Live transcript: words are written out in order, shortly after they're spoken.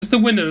the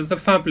winner of the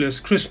fabulous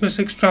Christmas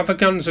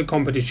extravaganza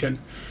competition,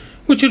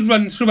 which had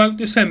run throughout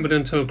December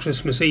until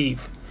Christmas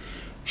Eve.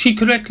 She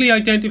correctly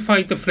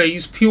identified the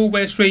phrase Pure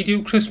West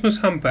Radio Christmas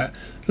Hamper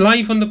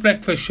live on The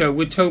Breakfast Show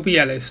with Toby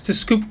Ellis to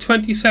scoop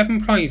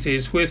 27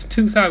 prizes worth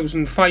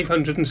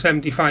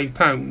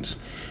 £2,575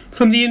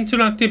 from the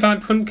interactive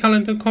Advent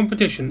calendar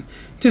competition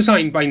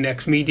designed by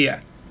Next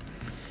Media.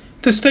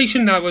 The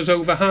station now has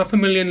over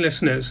 500,000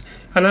 listeners,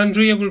 and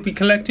Andrea will be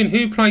collecting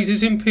her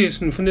prizes in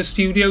person from the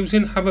studios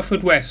in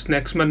Haverfordwest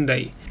next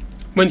Monday,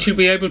 when she'll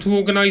be able to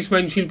organise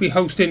when she'll be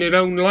hosting her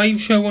own live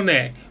show on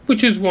air,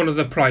 which is one of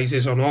the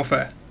prizes on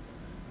offer.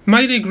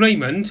 Myrig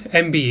Raymond,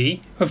 MBE,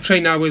 of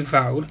Trenewydd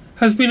Fawr,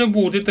 has been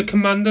awarded the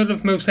Commander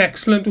of Most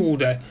Excellent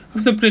Order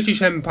of the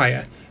British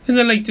Empire in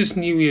the latest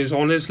New Year's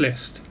Honours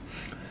list.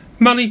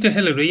 Married to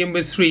Hilary and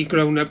with 3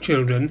 grown-up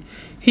children,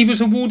 he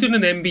was awarded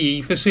an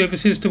MBE for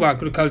services to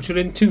agriculture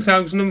in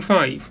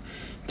 2005,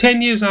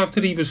 10 years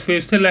after he was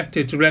first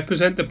elected to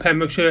represent the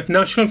Pembrokeshire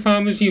National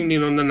Farmers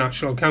Union on the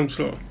National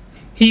Council.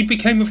 He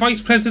became a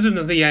Vice President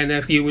of the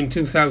NFU in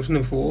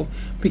 2004,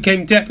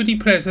 became Deputy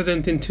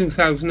President in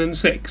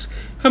 2006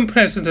 and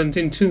President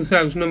in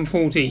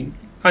 2014,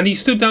 and he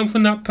stood down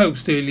from that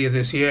post earlier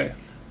this year.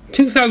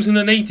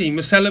 2018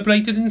 was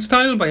celebrated in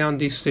style by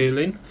Andy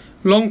Sterling,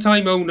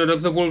 long-time owner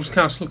of the Wolves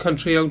Castle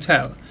Country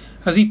Hotel,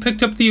 as he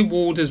picked up the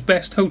award as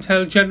Best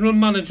Hotel General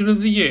Manager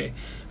of the Year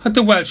at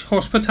the Welsh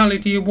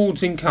Hospitality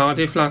Awards in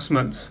Cardiff last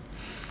month.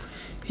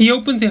 He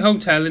opened the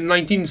hotel in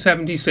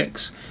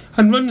 1976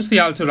 and runs the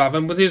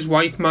Alteravon with his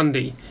wife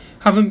Mandy,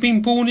 having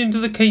been born into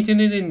the catering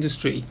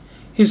industry.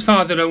 His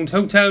father owned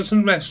hotels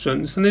and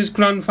restaurants, and his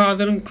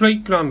grandfather and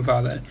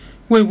great-grandfather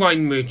were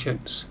wine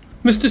merchants.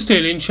 Mr.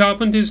 Sterling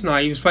sharpened his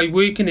knives by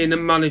working in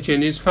and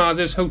managing his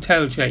father's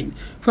hotel chain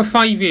for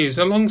 5 years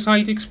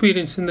alongside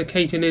experience in the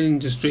catering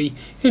industry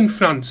in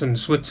France and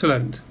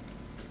Switzerland.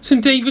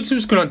 St David's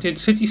was granted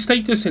city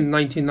status in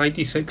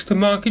 1996 to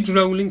mark its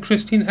role in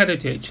Christian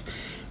heritage,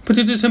 but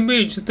it has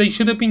emerged that they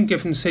should have been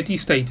given city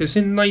status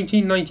in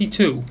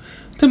 1992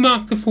 to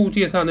mark the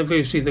 40th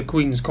anniversary of the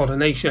Queen's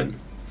coronation.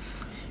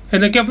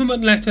 In a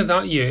government letter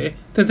that year,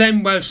 the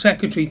then Welsh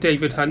Secretary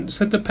David Hunt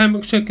said the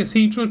Pembrokeshire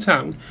Cathedral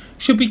town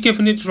should be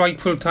given its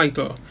rightful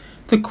title.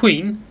 The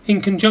Queen,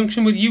 in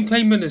conjunction with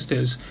UK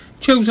ministers,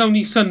 chose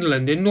only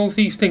Sunderland in North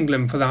East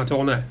England for that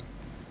honour.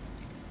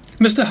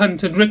 Mr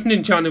Hunt had written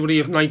in January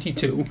of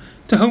 '92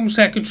 to Home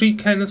Secretary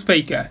Kenneth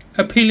Baker,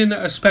 appealing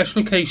that a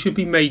special case should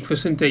be made for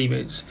St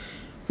David's,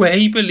 where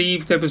he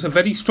believed there was a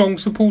very strong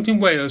support in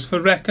Wales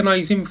for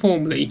recognising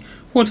formally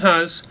what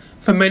has,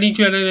 for many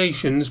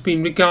generations,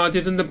 been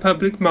regarded in the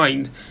public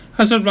mind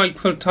as a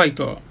rightful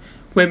title,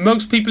 where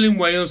most people in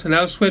Wales and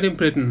elsewhere in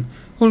Britain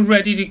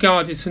already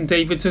regarded St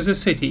David's as a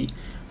city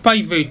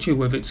by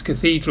virtue of its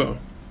cathedral.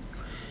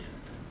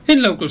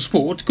 In local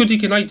sport,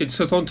 Goodwick United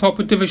sat on top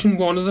of Division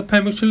 1 of the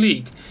Pembrokeshire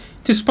League,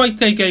 despite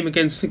their game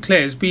against the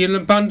Clares being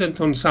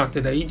abandoned on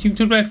Saturday due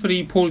to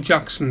referee Paul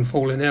Jackson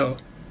falling ill.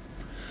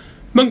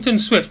 Monkton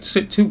Swift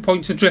sit 2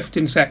 points adrift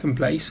in second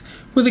place,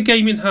 with a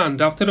game in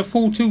hand after a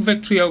 4-2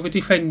 victory over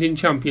defending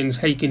champions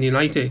Hakin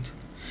United.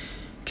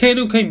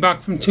 Carew came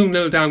back from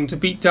 2-0 down to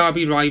beat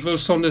Derby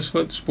rivals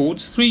Saundersfoot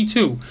Sports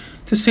 3-2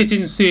 to sit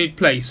in third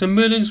place, and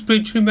Merlin's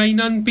Bridge remain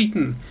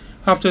unbeaten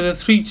after the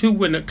 3-2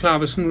 win at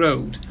Claverson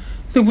Road.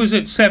 The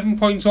Wizards 7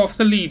 points off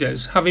the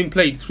leaders, having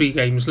played 3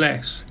 games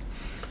less.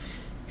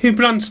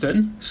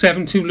 Branston,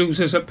 7-2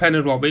 losers at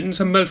Penner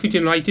Robins, and Milford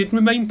United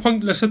remain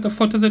pointless at the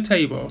foot of the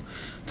table,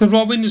 the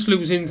Robins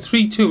losing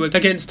 3-2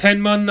 against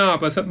 10-man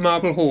Narberth at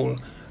Marble Hall,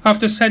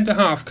 after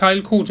centre-half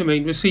Kyle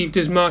Quartermain received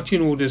his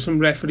marching orders from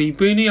referee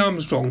Bernie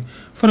Armstrong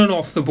for an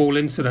off-the-ball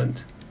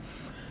incident.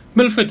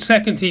 Milford's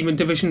second team in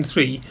Division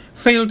 3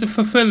 failed to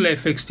fulfil their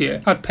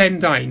fixture at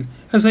Pendine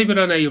as they were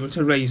unable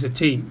to raise the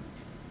team.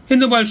 In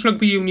the Welsh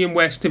Rugby Union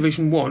West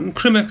Division 1,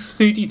 Crymach's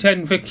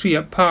 30-10 victory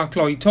at Park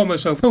Lloyd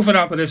Thomas over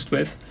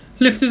Aberystwyth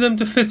lifted them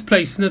to 5th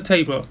place in the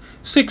table,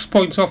 6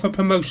 points off a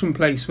promotion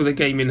place with a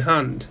game in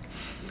hand.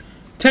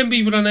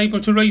 Tenby were unable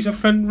to raise a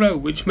front row,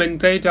 which meant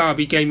their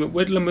derby game at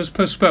Whitlam was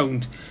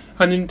postponed,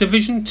 and in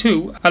Division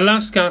 2, a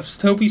last-gasp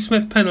Toby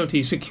Smith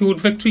penalty secured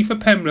victory for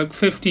Pembroke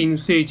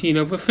 15-13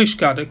 over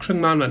Fishguard at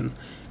Crangmanon,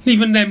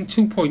 leaving them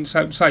 2 points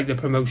outside the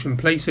promotion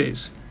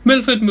places.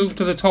 Milford moved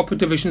to the top of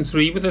Division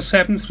 3 with a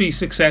 7-3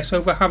 success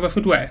over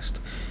Haverfordwest,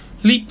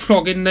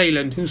 leapfrogging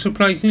Neyland, who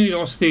surprisingly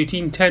lost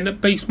 13-10 at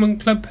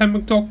basement club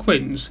Pembroke Dock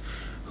Quins,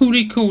 who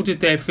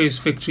recorded their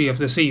first victory of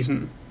the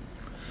season.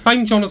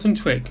 I'm Jonathan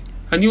Twigg,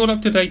 and you're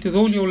up to date with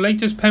all your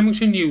latest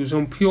Pembrokeshire news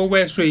on Pure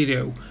West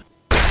Radio.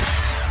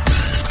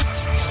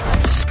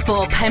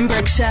 For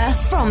Pembrokeshire,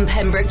 from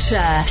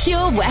Pembrokeshire,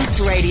 Pure West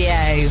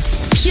Radio.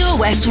 Pure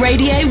West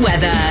Radio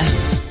weather.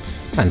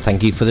 And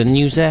thank you for the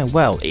news there.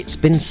 Well, it's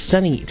been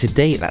sunny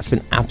today. That's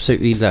been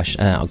absolutely lush.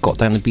 I got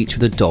down the beach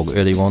with a dog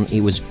earlier on.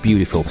 It was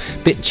beautiful.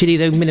 Bit chilly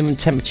though. Minimum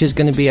temperature is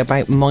going to be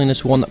about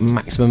 -1.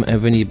 Maximum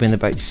have only been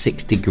about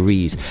 6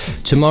 degrees.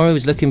 Tomorrow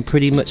is looking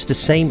pretty much the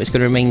same. It's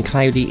going to remain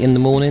cloudy in the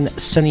morning.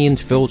 Sunny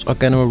intervals are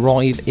going to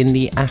arrive in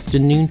the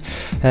afternoon.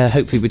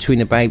 Hopefully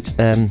between about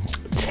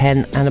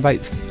 10 and about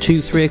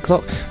 2-3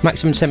 o'clock.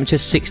 Maximum temperature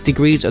 6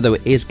 degrees, although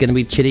it is going to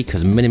be chilly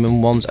because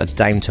minimum ones are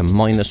down to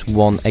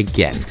 -1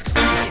 again.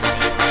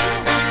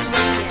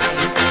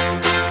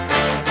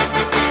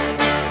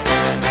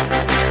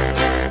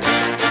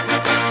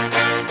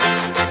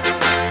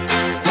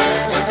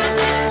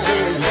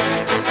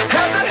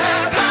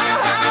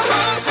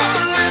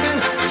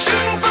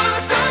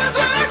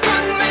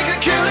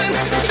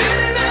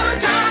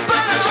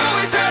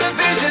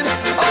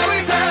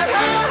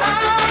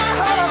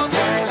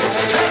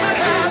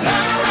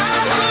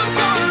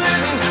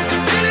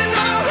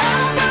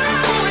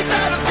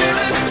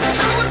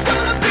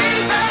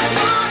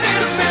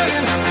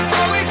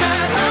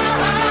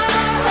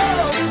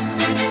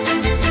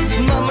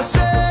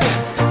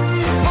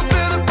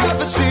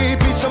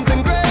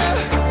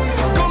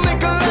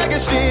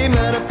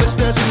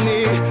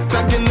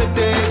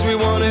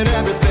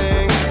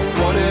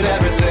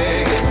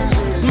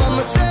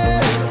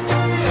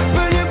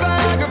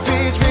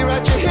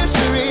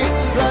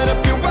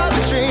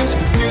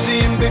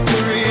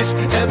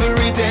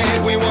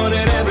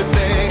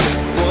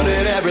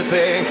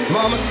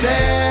 Mama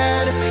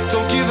said,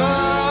 don't give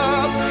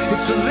up,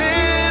 it's a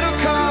little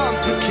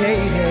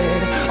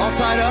complicated, all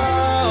tied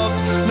up,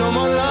 no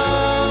more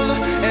love,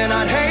 and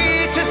I'd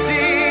hate to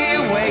see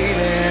you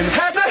waiting.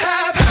 Had to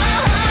have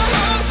high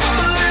hopes for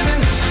a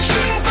living,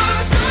 shooting for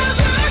the stars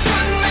when I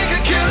couldn't make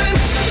a killing.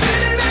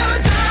 Didn't have a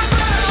dime,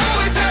 but I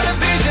always had a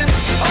vision,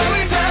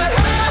 always had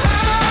high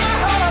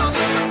hopes.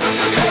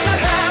 Had to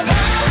have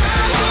high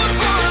hopes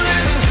for a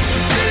living,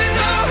 didn't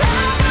know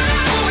how, but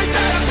I always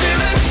had a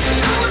feeling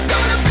I was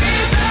gonna be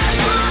that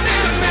one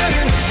in a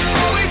million.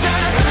 Always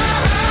had high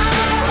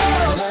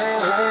hopes.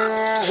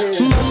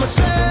 Mama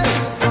said,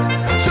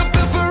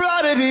 something for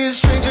oddities,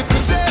 stranger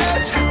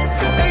kisses.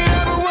 Ain't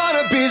ever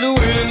wannabes,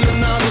 waiting the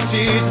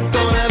novelties that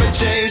don't ever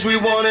change. We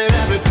wanted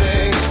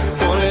everything,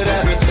 wanted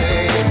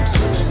everything.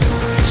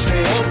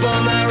 Stay up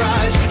on that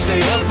rise,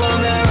 stay up on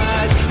that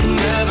rise,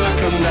 never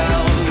come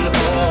down.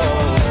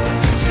 Oh,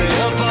 stay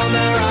up on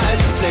that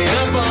rise, stay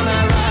up on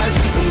that rise,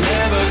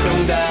 never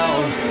come down.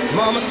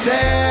 Mama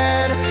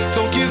said,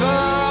 don't give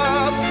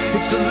up,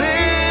 it's a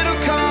little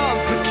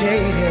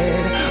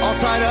complicated, all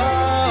tied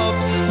up,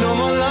 no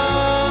more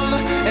love,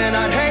 and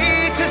I'd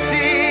hate to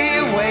see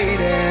you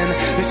waiting.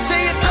 They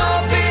say it's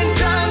all been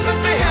done, but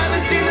they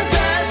haven't seen the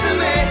best of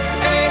me.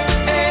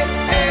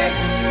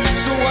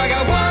 So I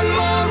got one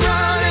more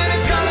run, and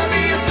it's gonna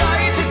be a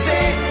sight to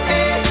see.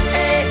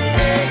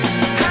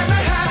 Had to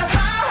have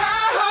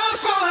high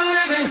hopes for a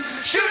living,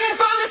 shooting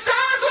for the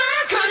stars when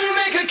I couldn't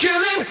make a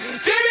killing.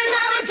 Didn't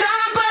have a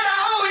dime, but I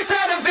always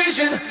had a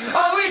vision,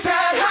 always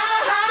had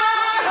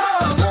high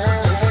hopes.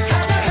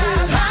 Had to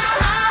have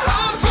high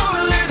hopes for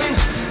a living,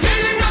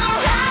 didn't know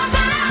how,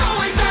 but I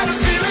always had a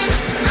feeling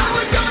I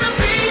was gonna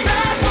be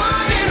that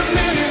one in a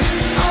million.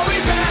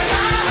 Always had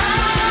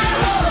high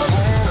hopes.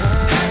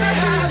 Had to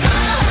have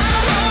high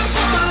hopes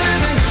for a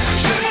living,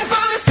 shooting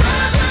for the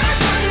stars when I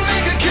couldn't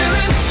make a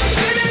killing.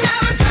 Didn't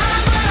have a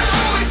dime, but I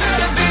always had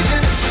a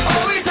vision,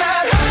 always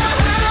had high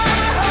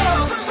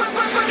hopes.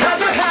 Had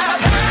to have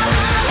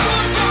high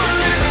hopes for a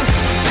living,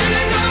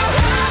 didn't know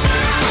how, but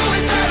I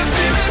always had a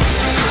feeling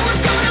I was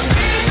gonna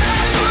be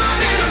that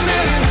one in a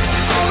million.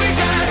 Always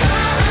had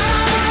high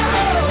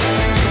hopes.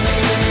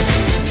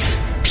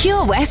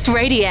 Pure West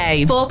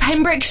Radio for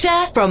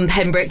Pembrokeshire from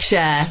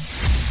Pembrokeshire.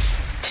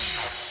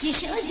 You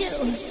sure do.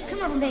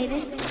 Come on,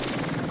 baby.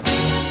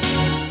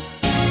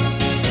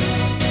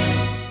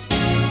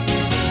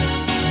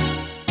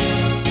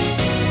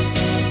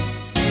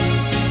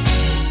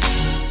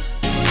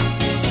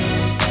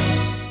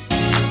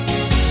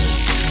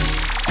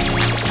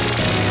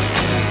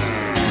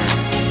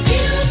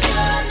 You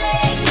sure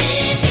make me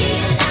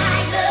feel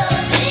like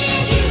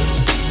loving you.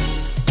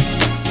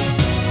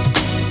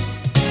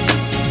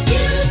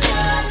 You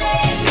sure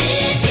make me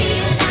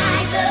feel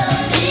like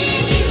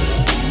loving you.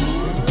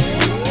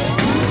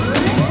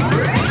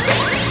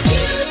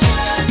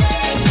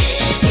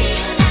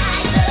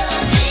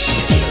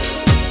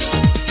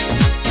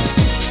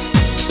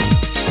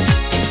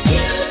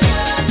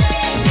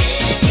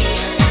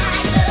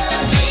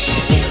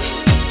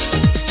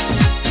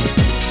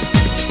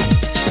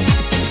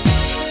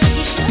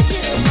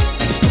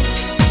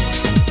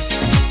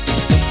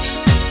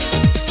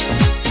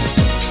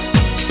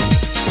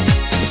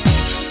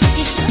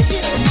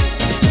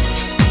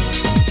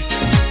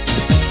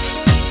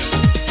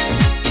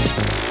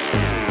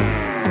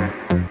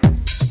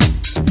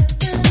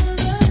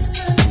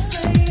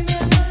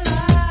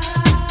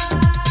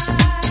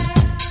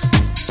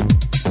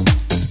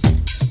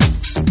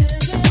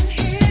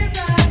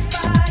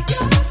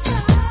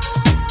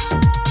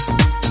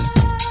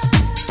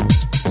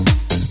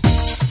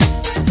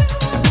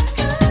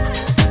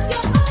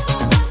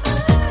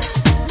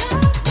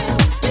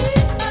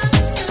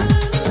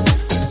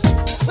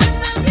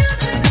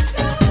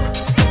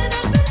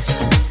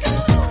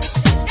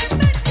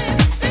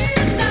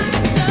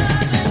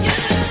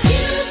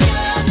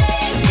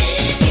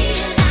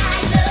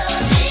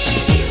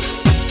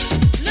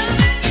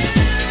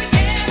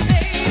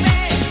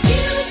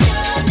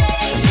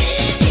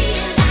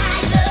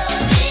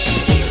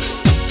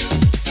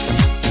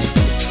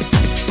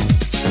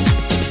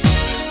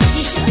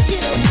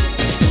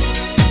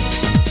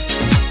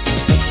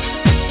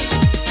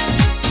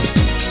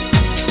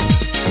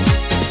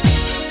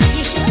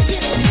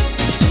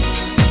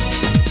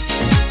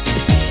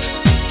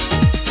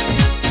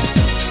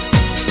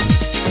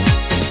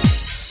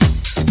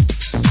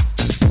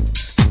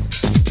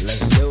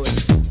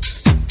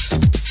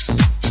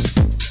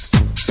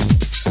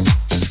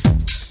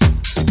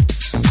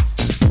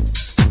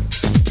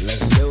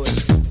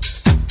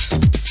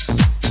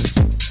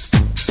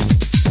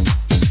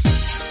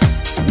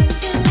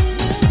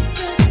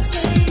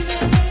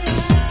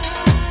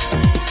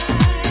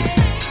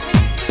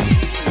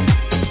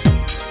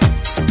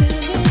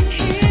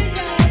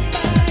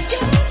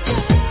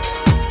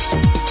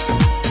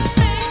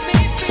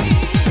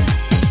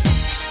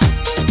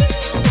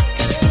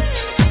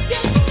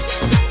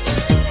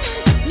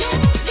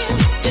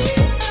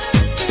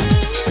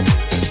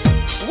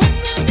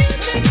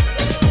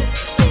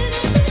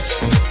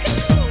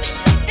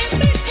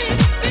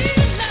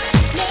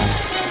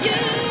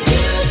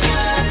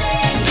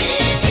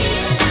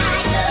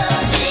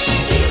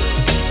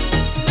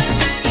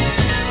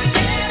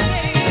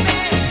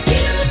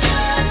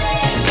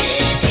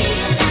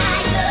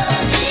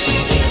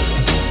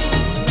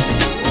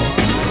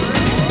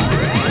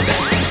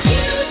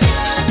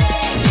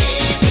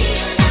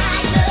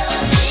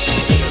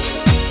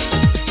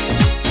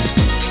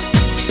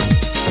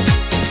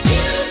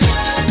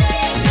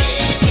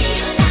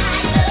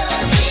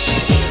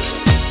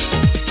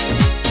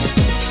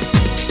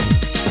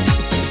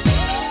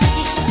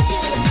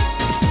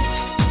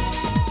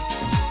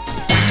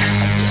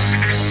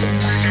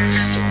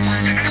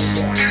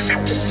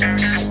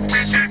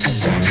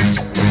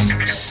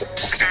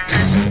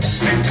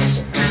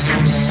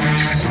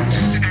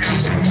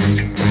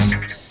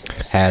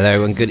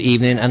 Hello and good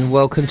evening and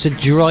welcome to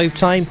Drive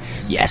Time.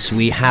 Yes,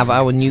 we have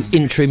our new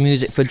intro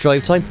music for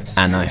Drive Time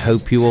and I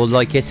hope you all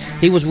like it.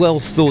 It was well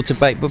thought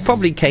about but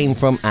probably came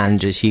from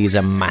Andrew. He's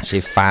a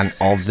massive fan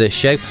of the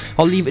show.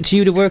 I'll leave it to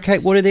you to work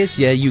out what it is.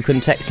 Yeah, you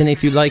can text in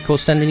if you like or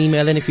send an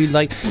email in if you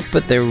like,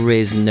 but there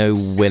is no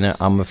winner,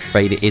 I'm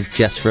afraid. It is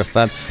just for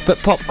fun. But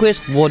pop quiz,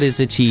 what is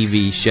the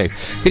TV show?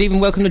 Good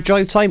evening, welcome to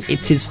Drive Time.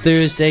 It is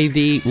Thursday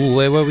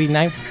where were we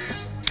now?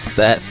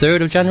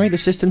 3rd of January, the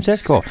system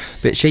says. Cool.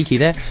 Bit shaky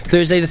there.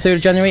 Thursday the 3rd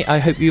of January. I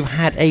hope you've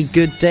had a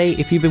good day.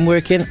 If you've been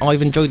working,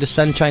 I've enjoyed the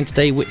sunshine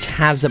today, which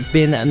has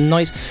been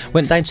nice.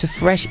 Went down to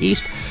Fresh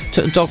East,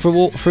 took the dog for a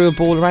walk, threw a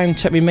ball around,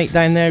 took my mate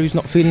down there who's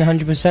not feeling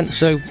 100%,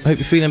 so hope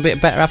you're feeling a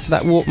bit better after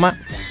that walk, Matt.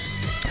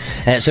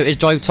 So it's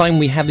Drive Time.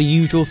 We have the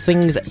usual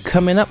things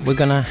coming up. We're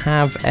going to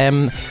have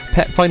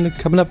Pet Finder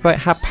coming up about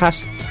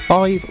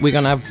 5:30. We're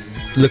going to have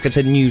look at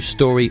a news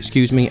story,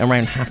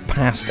 around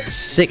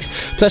 6:30.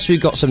 Plus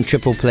we've got some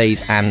triple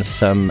plays and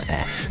some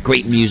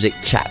great music,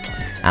 chat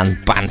and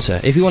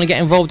banter. If you want to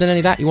get involved in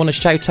any of that, you want to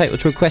shout out or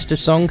to request a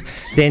song,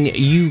 then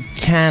you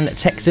can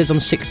text us on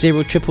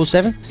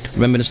 60777.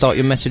 Remember to start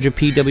your message with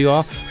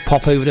PWR.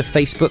 Pop over to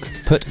Facebook,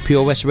 put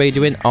Pure West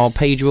Radio in, our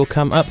page will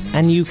come up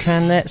and you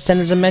can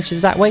send us a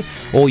message that way,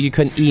 or you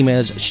can email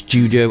us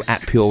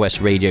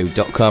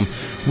studio@purewestradio.com.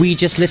 We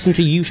just listened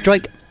to You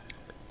Strike.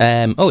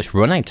 It's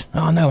run out.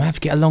 Oh no, I have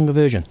to get a longer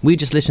version. We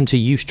just listened to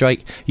You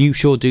Strike, You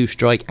Sure Do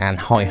Strike, and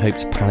High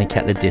Hopes Panic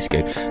at the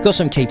Disco. Got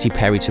some Katy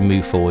Perry to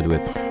move forward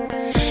with.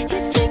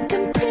 You think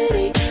I'm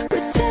pretty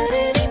without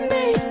any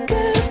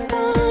makeup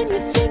on. You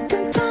think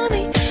I'm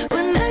funny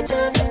when I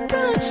tell the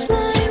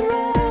punchline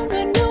wrong.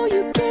 I know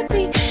you get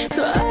me,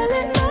 so I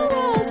let my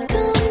walls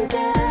come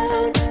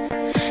down,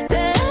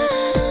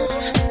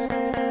 down.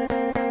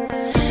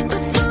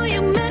 Before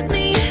you met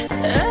me,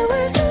 I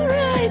was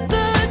alright,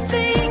 but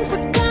things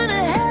were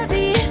kinda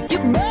heavy. You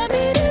brought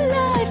me to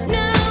life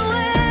now.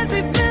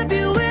 Every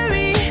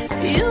February,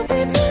 you'll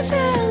be my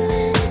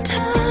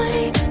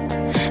Valentine,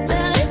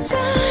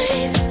 Valentine.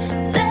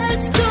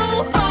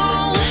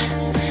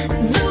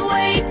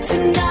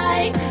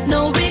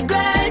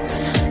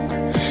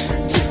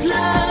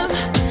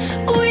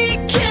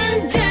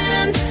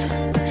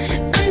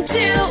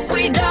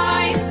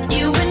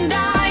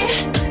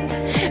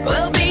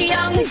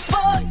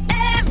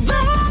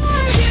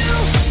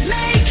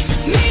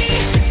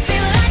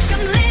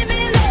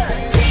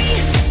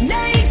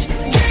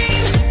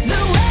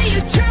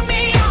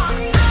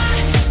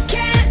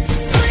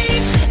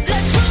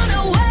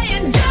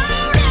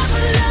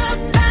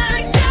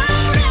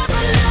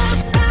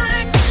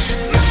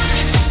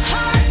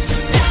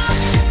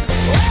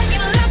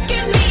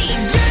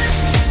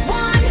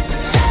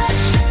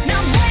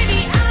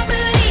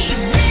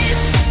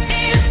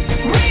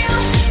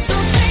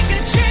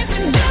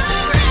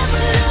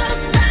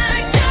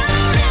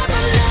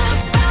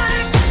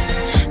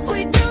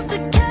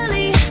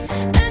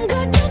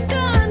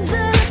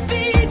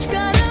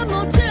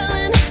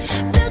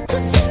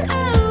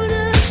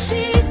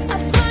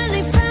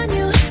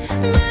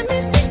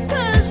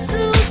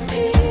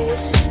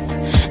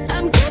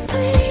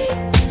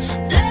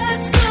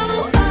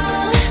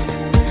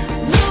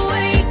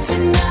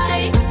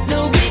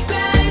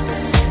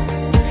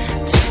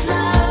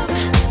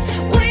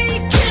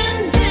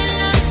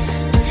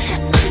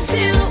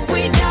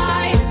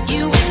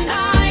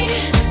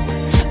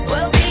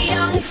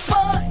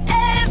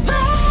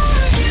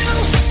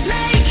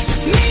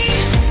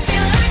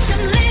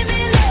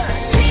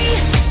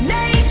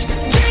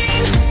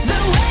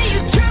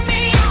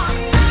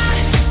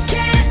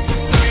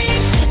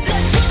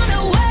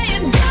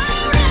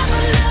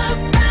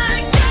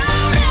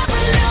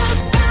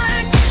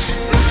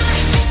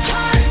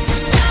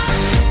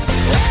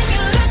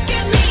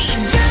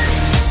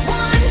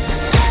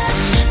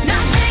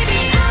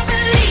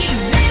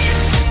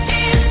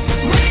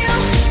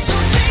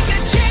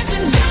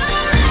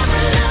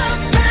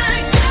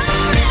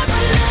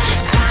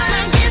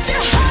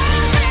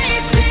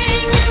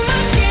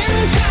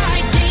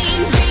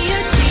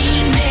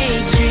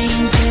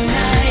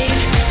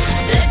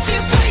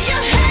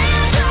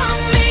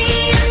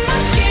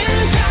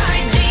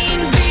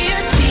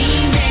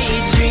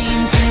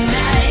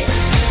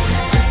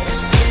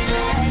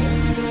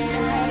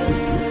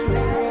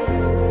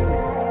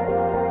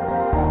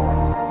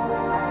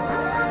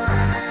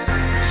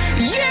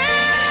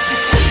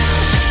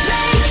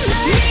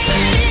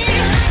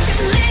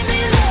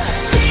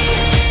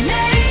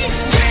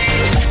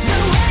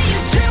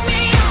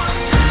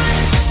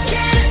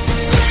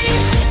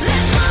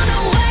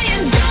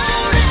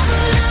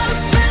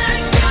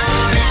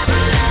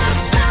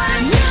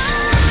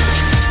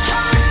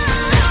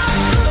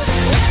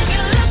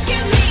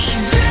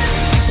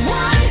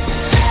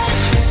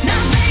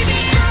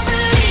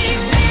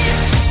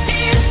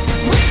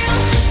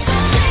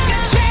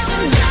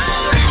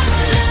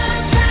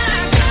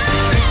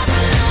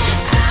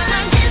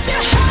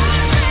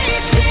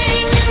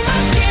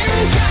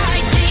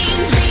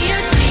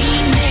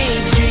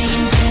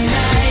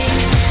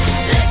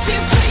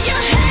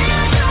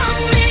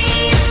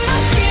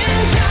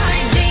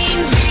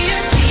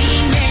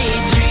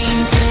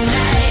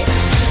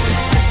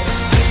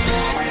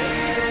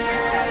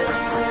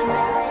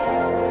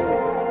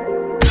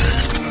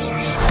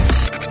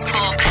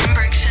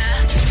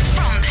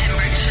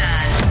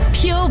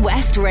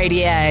 West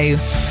Radio.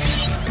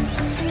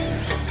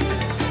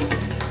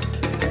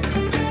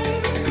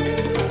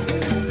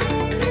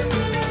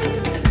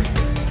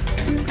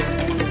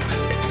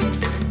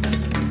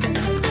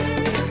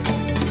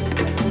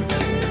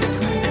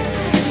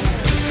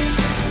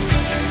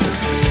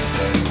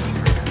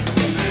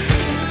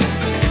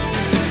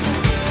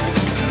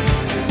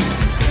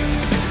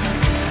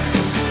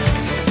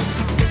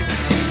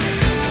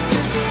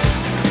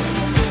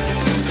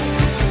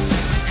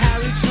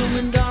 Harry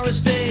Truman, Doris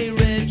Day,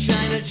 Red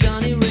China,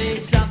 Johnny Ray,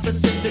 South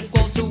Pacific,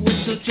 Walter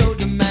Winchell, Joe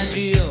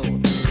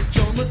DiMaggio,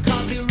 Joe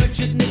McCarthy,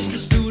 Richard Nixon,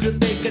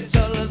 Studebaker,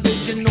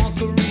 television, North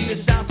Korea,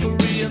 South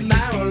Korea,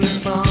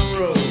 Marilyn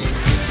Monroe.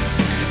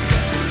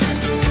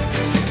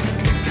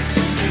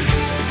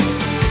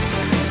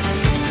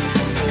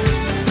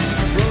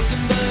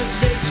 Rosenberg,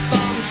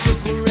 H-bomb,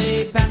 Sugar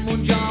Ray,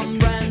 Panmure, John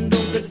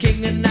Randall, the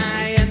King and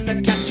I, and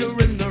the Catcher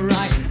in the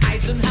Rye,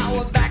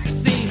 Eisenhower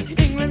vaccine,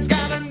 England's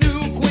got a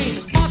new queen,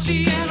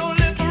 Marciano,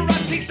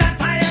 Liberace,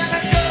 Santana,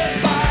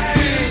 goodbye.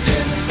 We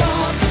didn't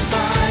start the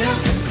fire,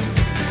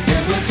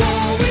 it was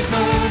always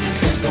burning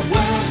since the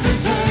world's been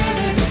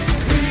turning.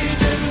 We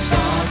didn't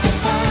start the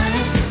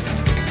fire,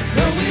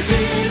 no we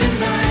didn't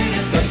light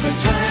it, but we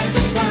tried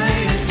to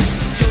fight it.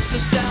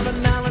 Joseph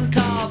Stalin, Alan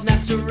Cobb,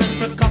 Nasser and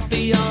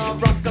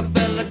Prokofiev,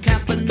 Rockefeller,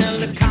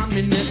 Campanella,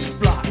 Communist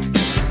Bloc,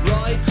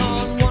 Roy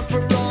Cohn, One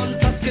Perón,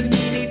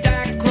 Toscanini,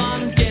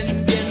 Dacron, Gin,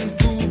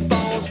 Food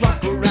Falls,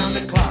 rock around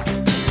the clock.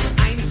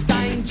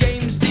 Einstein,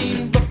 James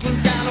Dean,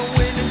 Brooklyn's got a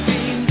winning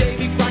team,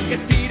 Davy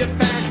Crockett, Peter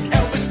Pan,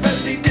 Elvis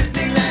Presley,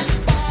 Disneyland,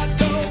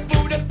 Bordeaux,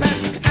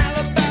 Budapest,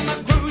 Alabama,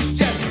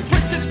 Khrushchev,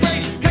 Princess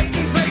Grace,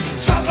 Peyton Place,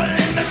 trouble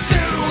in the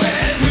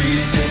Suez. We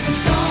didn't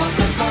start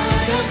the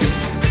fire,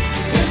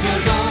 it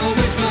was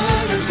always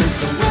burning since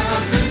the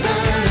world's been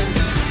turning.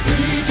 We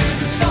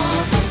didn't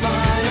start the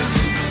fire,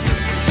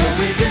 no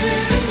we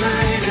didn't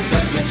light it,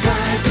 but we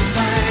tried to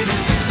fight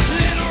it.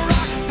 Little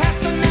Rock,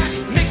 Pasternak,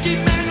 Mickey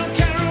Mantle,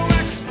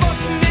 Kerouac,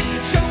 Sputnik,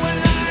 Joe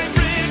and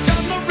Hybrid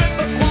on the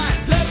River Kwai,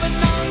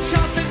 Lebanon,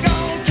 Charles de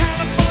Gaulle,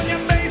 California,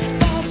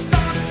 baseball,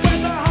 stock,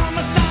 weather,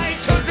 homicide,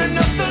 children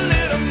of the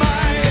Little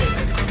Mite.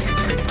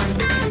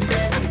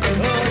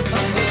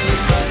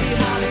 Buddy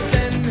Holly,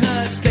 Ben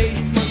Hur,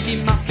 Space Monkey,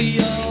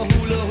 Mafia,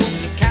 Hula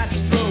Hoops,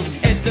 Castro,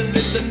 Ed's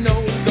a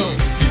no-go.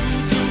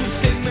 U2,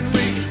 Simon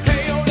Reed,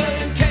 Payola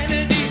and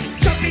Kennedy,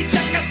 Chubby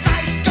Checker,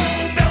 Psycho,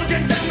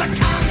 Belgians and the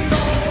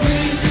Congo. We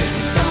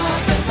didn't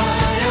start the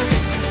fire,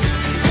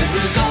 it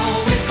was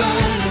always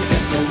burning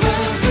since the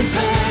world's been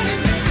turning.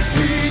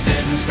 We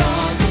didn't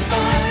start the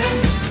fire,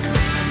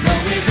 no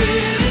we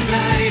didn't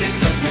light it,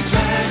 but we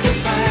tried to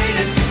fight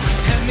it.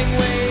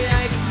 Hemingway,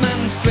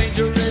 Eichmann,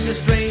 Stranger in a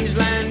Strange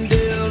Land,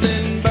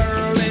 Dylan,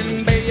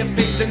 Berlin, Bay of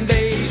Pigs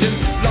invasion,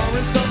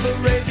 Lawrence of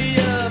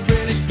Arabia,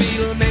 British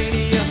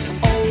Beatlemania,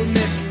 Ole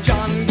Miss,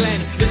 John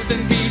Glenn,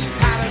 Distant Beats,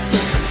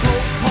 Patterson,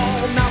 Pope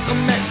Paul,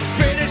 Malcolm X,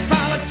 British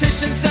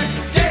politician, sex,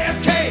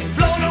 JFK,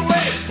 blown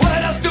away.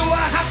 What else do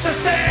I have to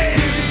say?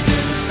 We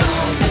didn't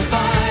start the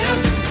fire,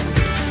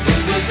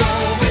 it was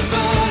always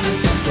burning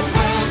since the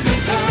world's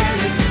been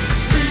turning.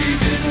 We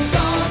didn't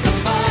start the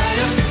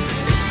fire,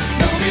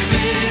 no we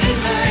didn't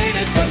light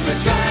it, but we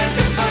tried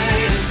to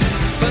fight it.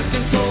 Birth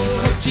control,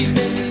 Ho Chi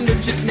Minh,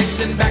 Richard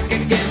Nixon, back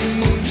again,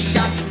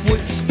 moonshot,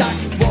 Woodstock,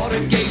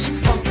 Watergate,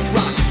 punk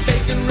rock,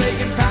 Bacon,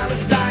 Reagan,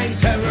 Palestine,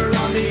 terror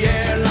on the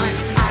airline,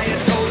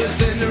 Ayatollahs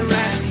in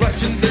Iran,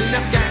 Russians in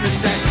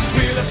Afghanistan,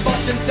 Wheel of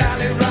Fortune,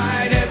 Sally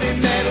Ride, heavy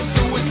metal,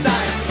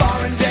 suicide,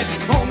 foreign debts,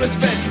 homeless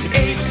vets,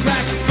 AIDS,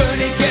 crack,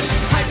 Bernie gets,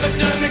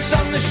 hypodermics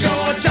on the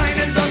shore,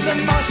 China's under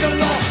martial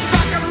law,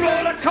 rock and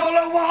roller,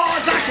 cola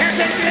wars, I can't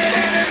take it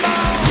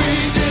anymore.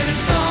 We didn't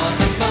start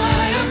the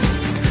fire,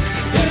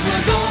 it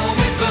was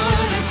always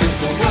burning since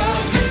the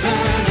world's been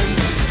turning.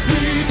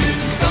 We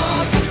didn't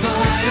start the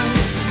fire,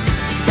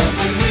 but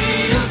when we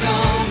are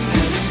gone,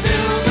 will it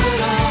still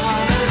burn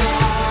on and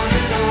on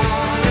and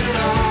on and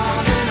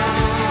on and on and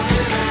on and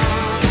on?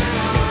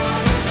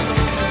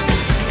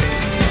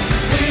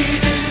 We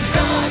didn't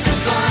start the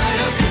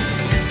fire,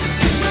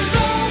 it was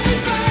always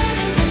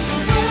burning since the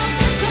world's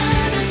been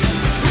turning.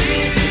 We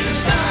didn't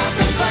start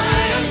the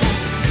fire,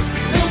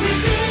 no we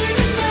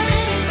didn't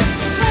light it, but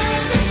we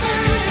tried to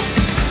fight it.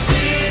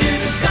 We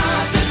didn't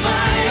start the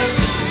fire,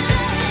 it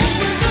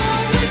was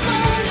always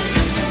burning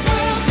since the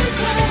world's been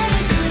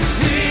turning.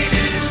 We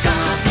didn't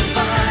start the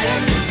fire,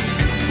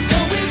 no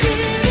we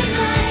didn't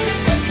light it,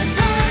 but we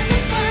tried to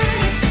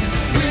fight it.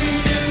 We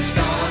didn't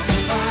start the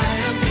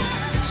fire.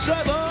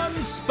 Seven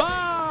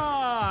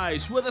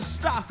Spice, where the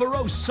staff are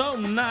oh so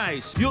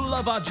nice. You'll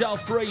love our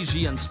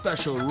jalfrezi and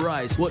special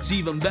rice. What's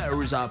even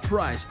better is our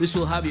price. This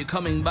will have you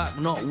coming back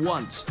not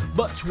once,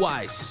 but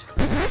twice.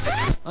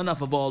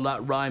 Enough of all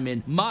that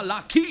rhyming.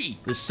 Malaki!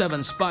 The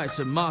Seven Spice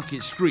of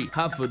Market Street,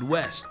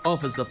 Haverfordwest,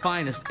 offers the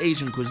finest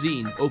Asian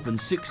cuisine, open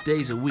 6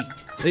 days a week.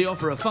 They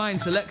offer a fine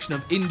selection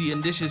of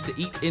Indian dishes to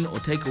eat in or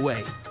take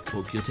away.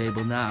 Book your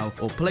table now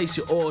or place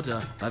your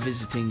order by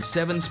visiting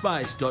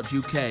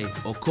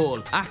sevenspice.uk or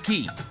call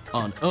Aki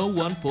on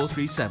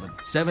 01437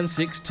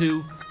 760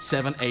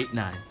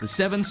 62789. The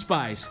 7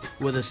 Spice,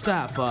 where the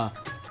staff are,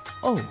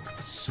 oh,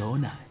 so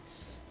nice.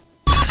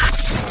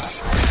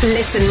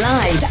 Listen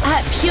live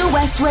at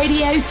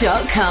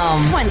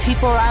purewestradio.com.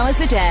 24 hours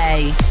a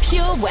day.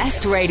 Pure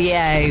West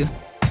Radio.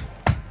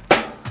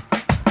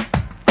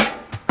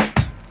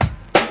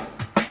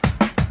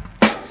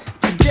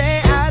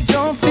 Today I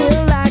don't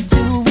feel like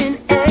doing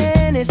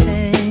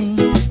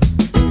anything.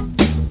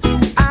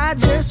 I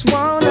just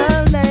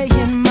wanna lay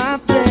in my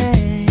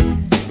bed.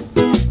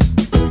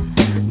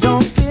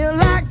 Don't feel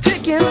like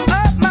picking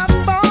up my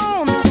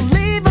phone, so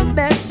leave a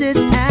message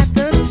at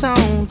the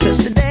tone.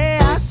 'Cause today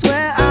I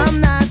swear I'm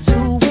not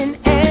doing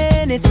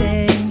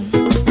anything.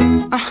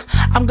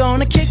 I'm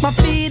gonna kick my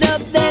feet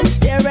up, then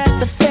stare at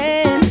the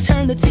fan.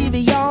 Turn the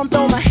TV on,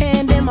 throw my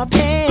hand in my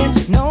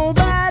pants.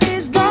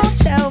 Nobody's gonna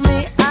tell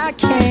me I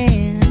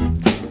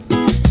can't.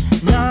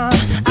 Nah,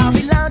 I'll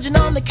be lounging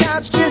on the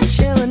couch, just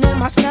chilling in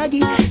my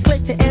snuggie.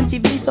 Click to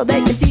MTV so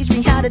they can teach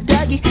me how to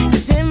Dougie.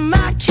 'Cause in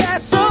my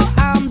castle,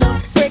 I'm the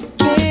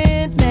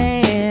freaking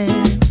man.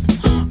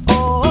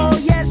 Oh,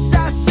 yes,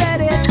 I said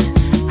it.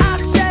 I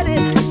said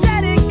it. I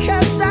said it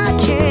 'cause I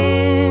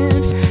can.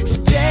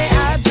 Today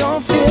I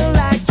don't feel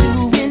like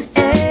doing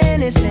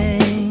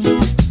anything.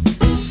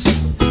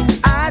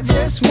 I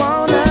just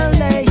wanna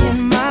lay in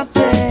my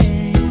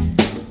bed.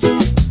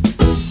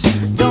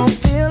 Don't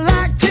feel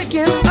like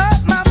picking up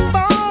my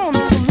phone,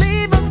 so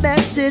leave a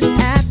message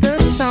at the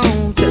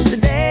tone. 'Cause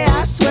today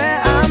I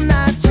swear I'm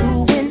not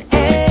doing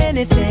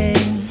anything.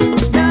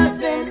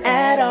 Nothing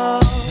at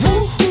all.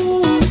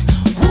 Woo-hoo,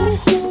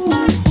 woo-hoo,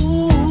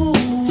 woo-hoo.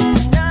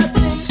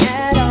 Nothing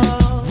at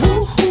all.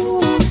 Woo-hoo,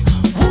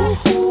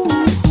 woo-hoo,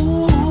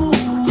 woo-hoo.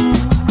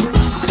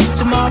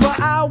 Tomorrow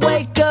I'll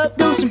wake up,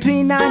 do some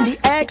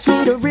P90X,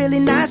 meet a really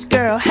nice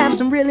girl, have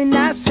some really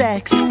nice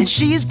sex, and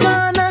she's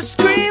gonna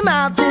scream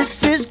out,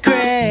 "This is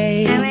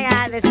great." Oh my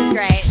god, this is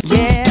great.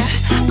 Yeah,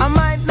 I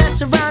might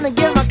mess around and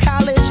get my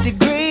college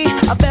degree.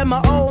 I bet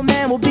my old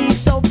man will be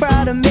so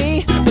proud of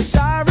me. But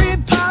sorry,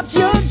 Pops,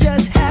 you'll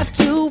just have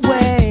to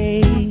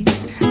wait.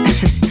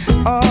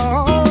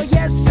 Oh,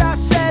 yes, I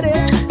said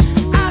it.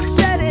 I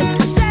said it.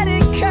 I said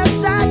it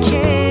 'cause I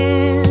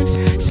can.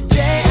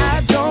 Today I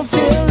don't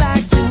feel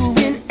like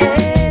doing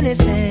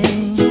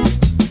anything.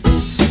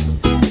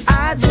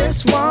 I just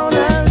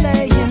wanna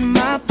lay in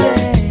my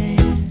bed.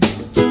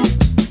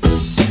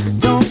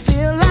 Don't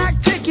feel like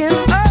picking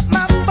up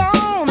my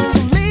phone, so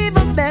leave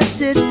a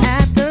message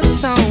at the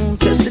tone.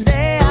 'Cause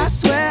today I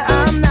swear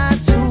I'm not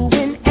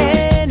doing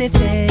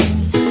anything.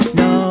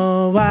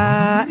 No,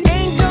 I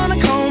ain't gonna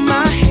comb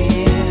my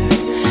hair,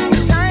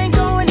 'cause I ain't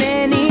going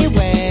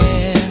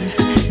anywhere.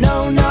 No,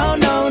 no,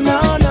 no, no,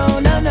 no,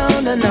 no, no,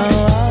 no, no.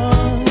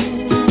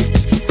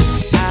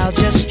 I'll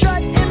just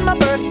strut in my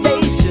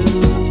birthday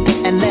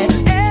suit and let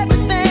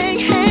everything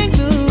hang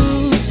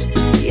loose.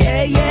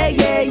 Yeah, yeah,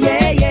 yeah,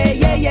 yeah, yeah,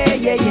 yeah, yeah,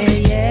 yeah, yeah,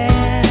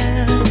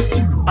 yeah.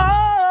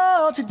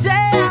 Oh,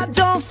 today I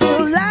don't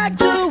feel like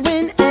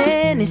doing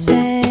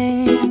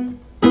anything.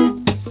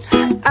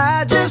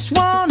 I just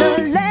wanna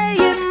lay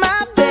in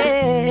my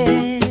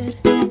bed.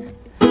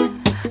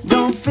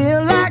 Don't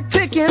feel like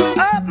picking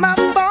up my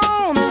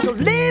phone, so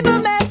leave a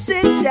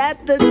message at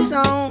the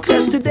tone.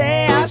 'Cause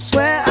today I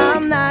swear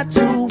I'm not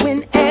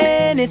doing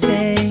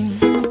anything.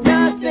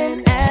 Nothing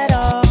at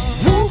all.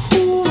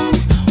 Woo-hoo,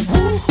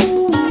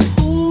 woo-hoo,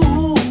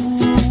 woo-hoo.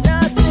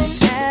 Nothing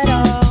at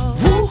all.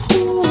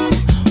 Woo-hoo,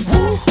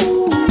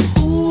 woo-hoo,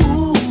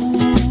 woo-hoo.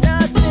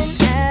 Nothing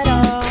at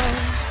all.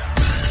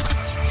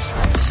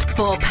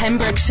 For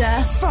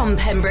Pembrokeshire, from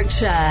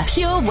Pembrokeshire,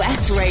 Pure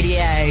West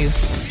Radio.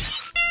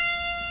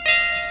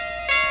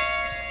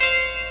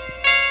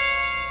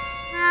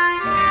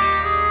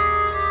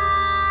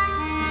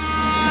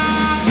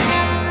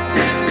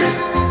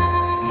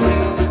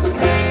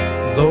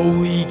 Though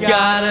we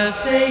gotta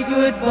say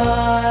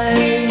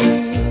goodbye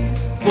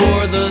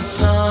for the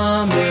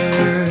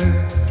summer,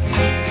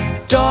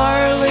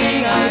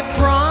 darling, I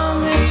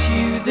promise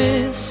you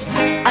this,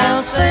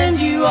 I'll send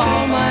you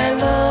all my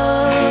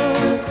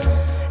love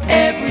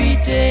every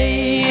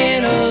day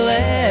in a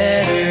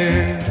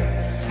letter,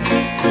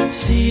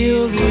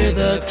 sealed with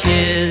a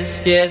kiss.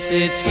 Guess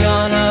it's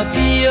gonna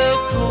be a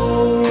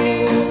cold,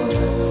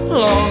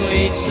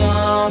 lonely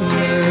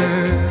summer,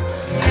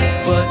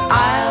 but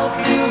I'll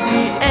fill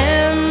the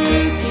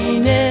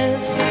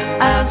emptiness.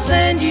 I'll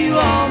send you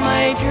all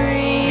my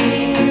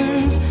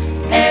dreams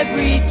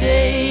every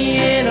day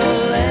in a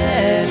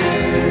letter,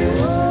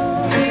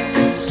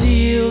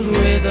 sealed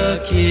with a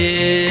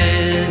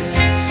kiss.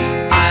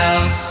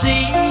 I'll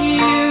see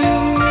you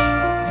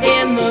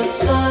in the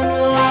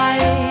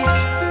sunlight.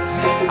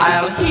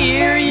 I'll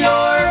hear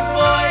your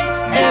voice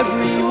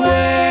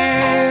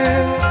everywhere.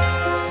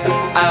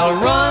 I'll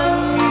run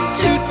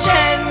to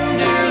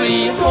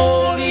tenderly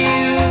hold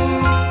you,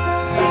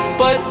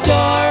 but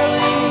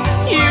darling,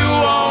 you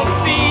won't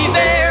be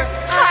there.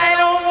 I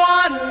don't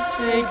wanna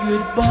say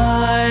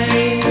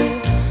goodbye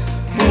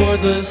for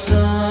the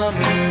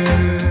summer,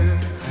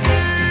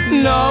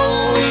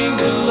 knowing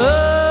the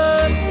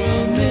love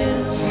we'll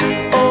miss.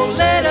 Oh,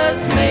 let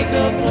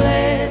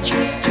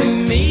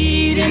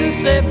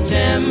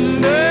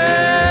September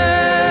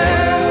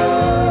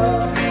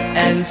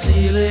and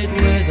seal it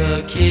with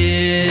a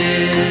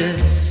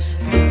kiss.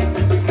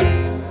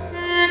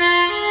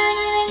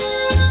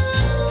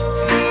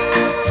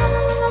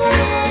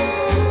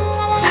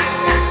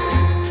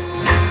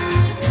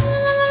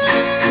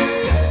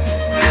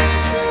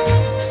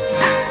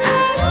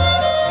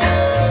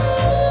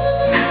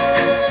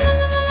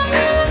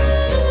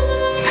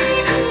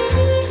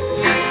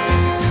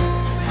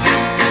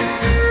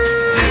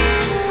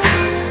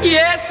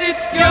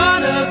 It's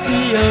gonna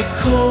be a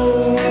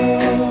cold,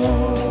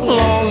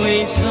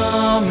 lonely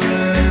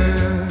summer,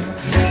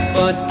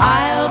 but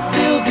I'll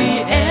fill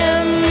the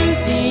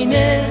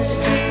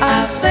emptiness.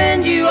 I'll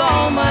send you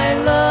all my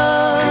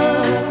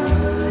love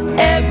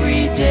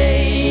every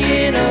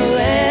day in a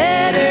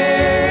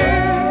letter,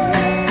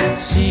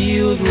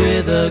 sealed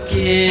with a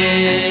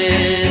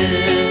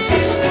kiss,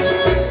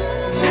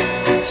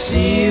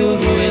 sealed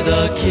with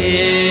a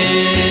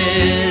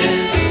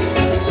kiss,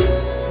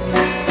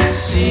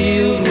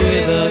 sealed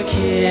with a kiss.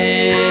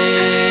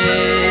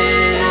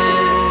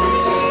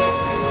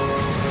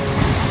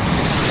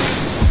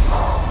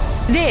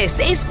 This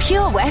is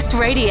Pure West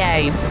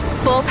Radio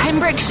for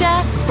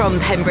Pembrokeshire from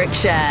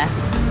Pembrokeshire.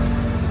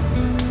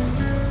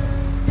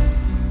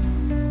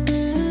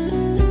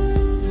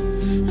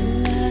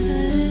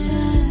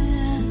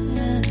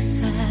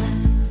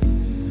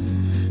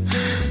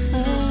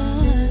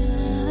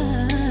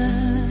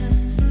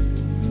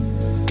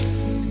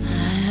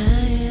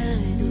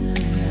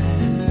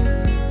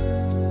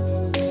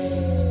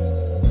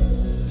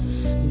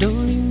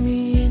 Don't leave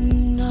me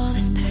in all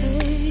this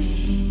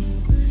pain.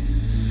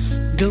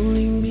 Don't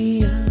leave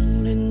me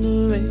out in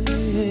the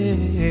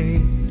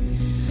rain.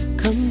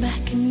 Come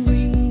back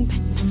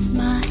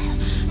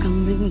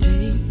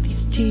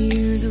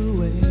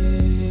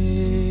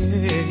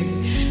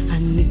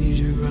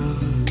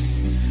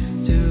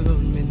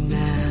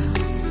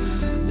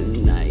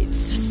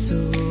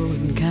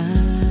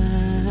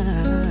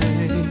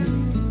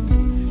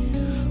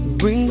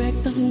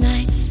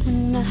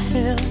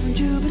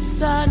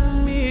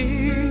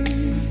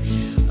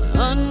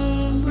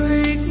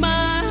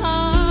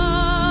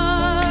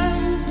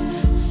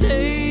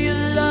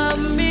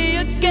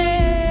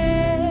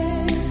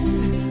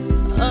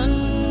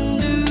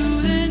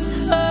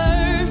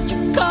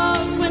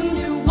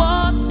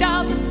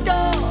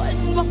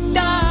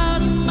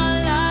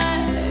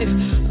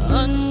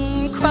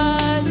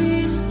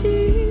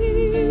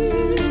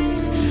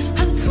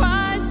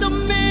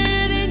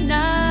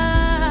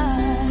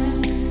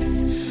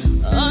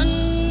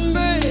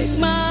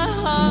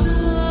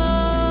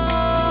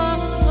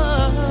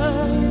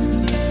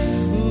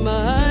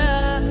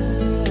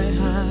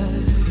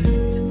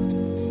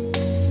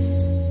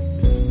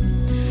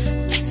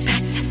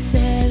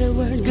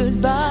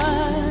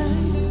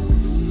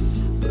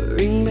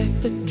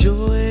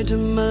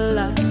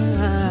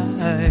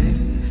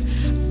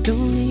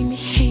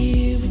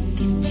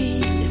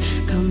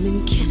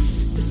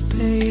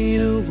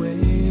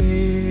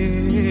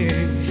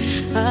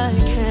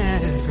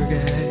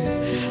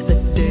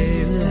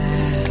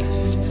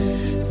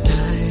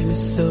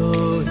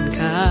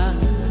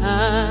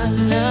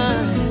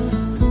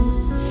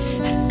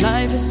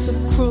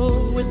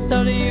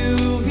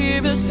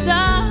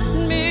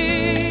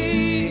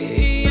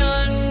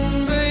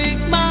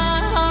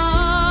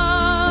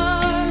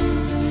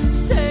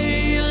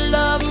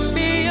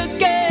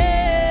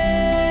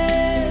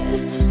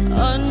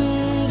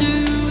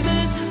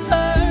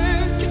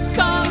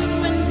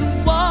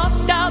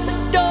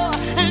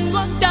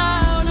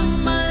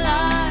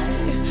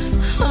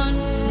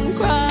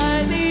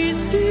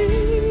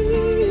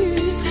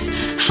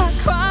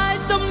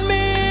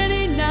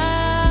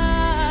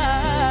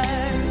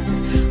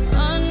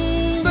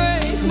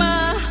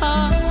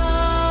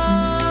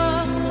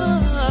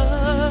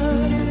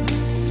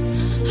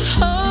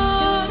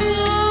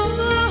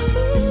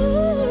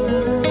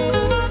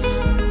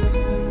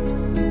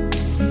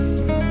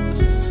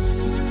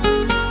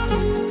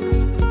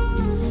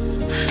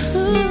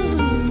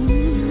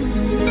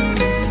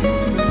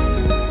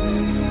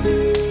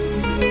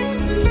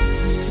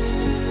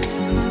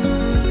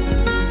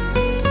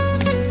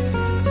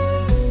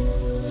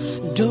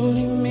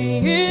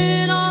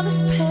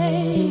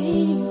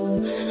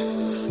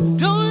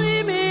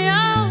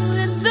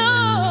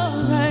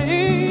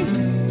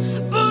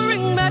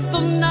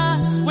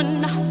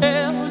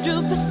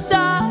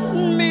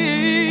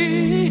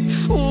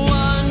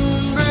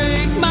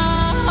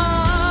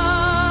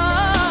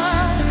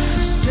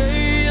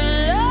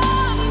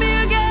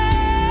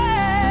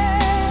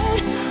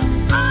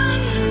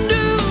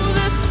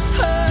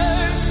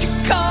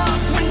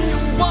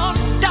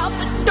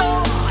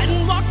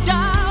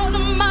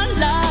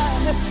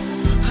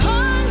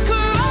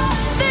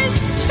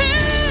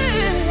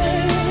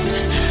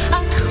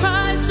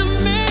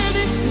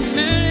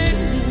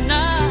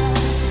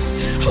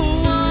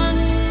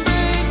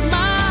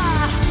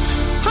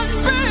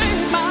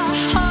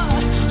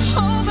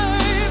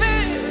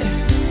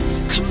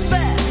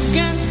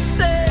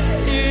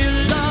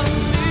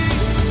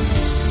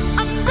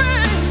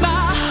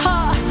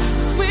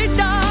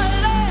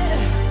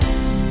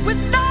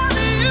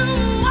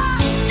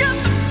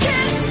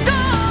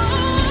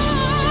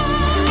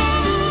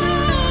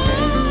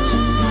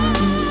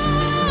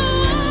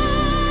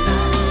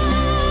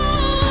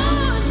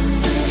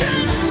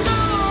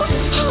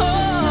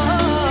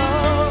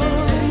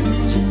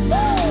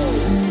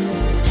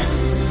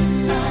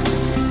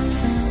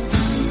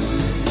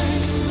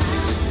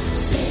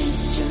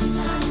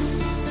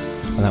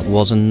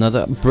was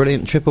another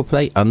brilliant triple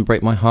play.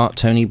 Unbreak My Heart,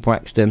 Tony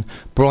Braxton,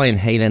 Brian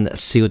Haylen,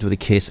 Sealed with a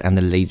Kiss, and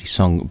the Lazy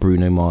Song,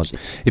 Bruno Mars.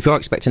 If you are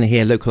expecting to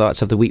hear local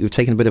arts of the week, we've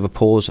taken a bit of a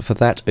pause for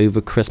that over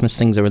Christmas.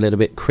 Things are a little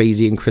bit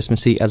crazy and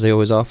Christmassy, as they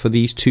always are for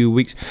these 2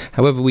 weeks.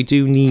 However, we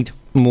do need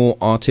more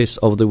artists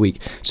of the week,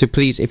 so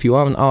please, if you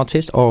are an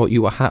artist or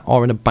you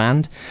are in a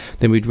band,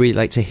 then we'd really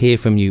like to hear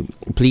from you.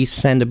 Please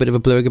send a bit of a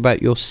blurb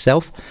about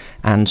yourself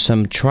and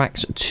some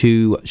tracks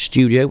to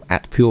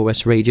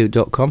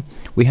studio@purewestradio.com.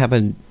 We have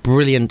a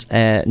brilliant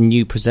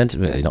new presenter,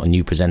 well, not a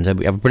new presenter,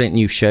 we have a brilliant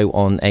new show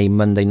on a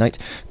Monday night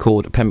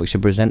called Pembrokeshire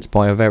Presents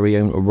by our very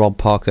own Rob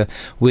Parker,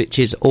 which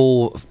is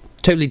all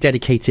totally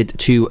dedicated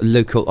to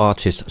local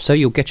artists. So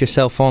you'll get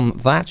yourself on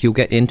that, you'll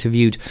get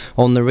interviewed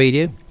on the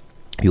radio.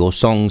 Your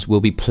songs will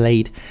be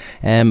played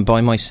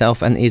by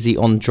myself and Izzy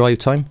on Drive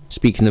Time.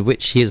 Speaking of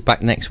which, he is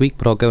back next week,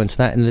 but I'll go into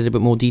that in a little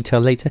bit more detail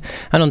later.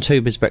 And on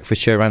Toby's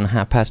Breakfast Show around the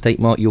 8:30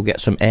 mark, you'll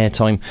get some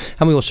airtime.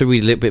 And we also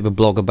read a little bit of a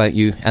blog about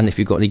you and if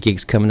you've got any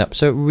gigs coming up.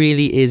 So it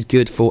really is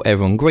good for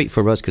everyone. Great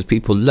for us because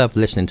people love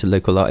listening to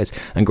local artists,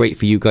 and great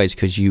for you guys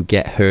because you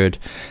get heard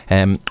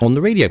on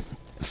the radio.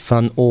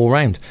 Fun all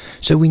round.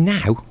 So we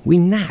now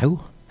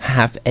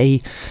have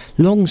a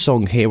long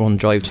song here on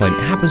Drive Time.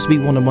 It happens to be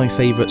one of my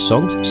favourite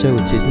songs, so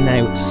it is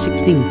now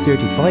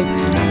 16:35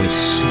 and we're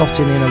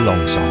slotting in a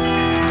long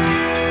song.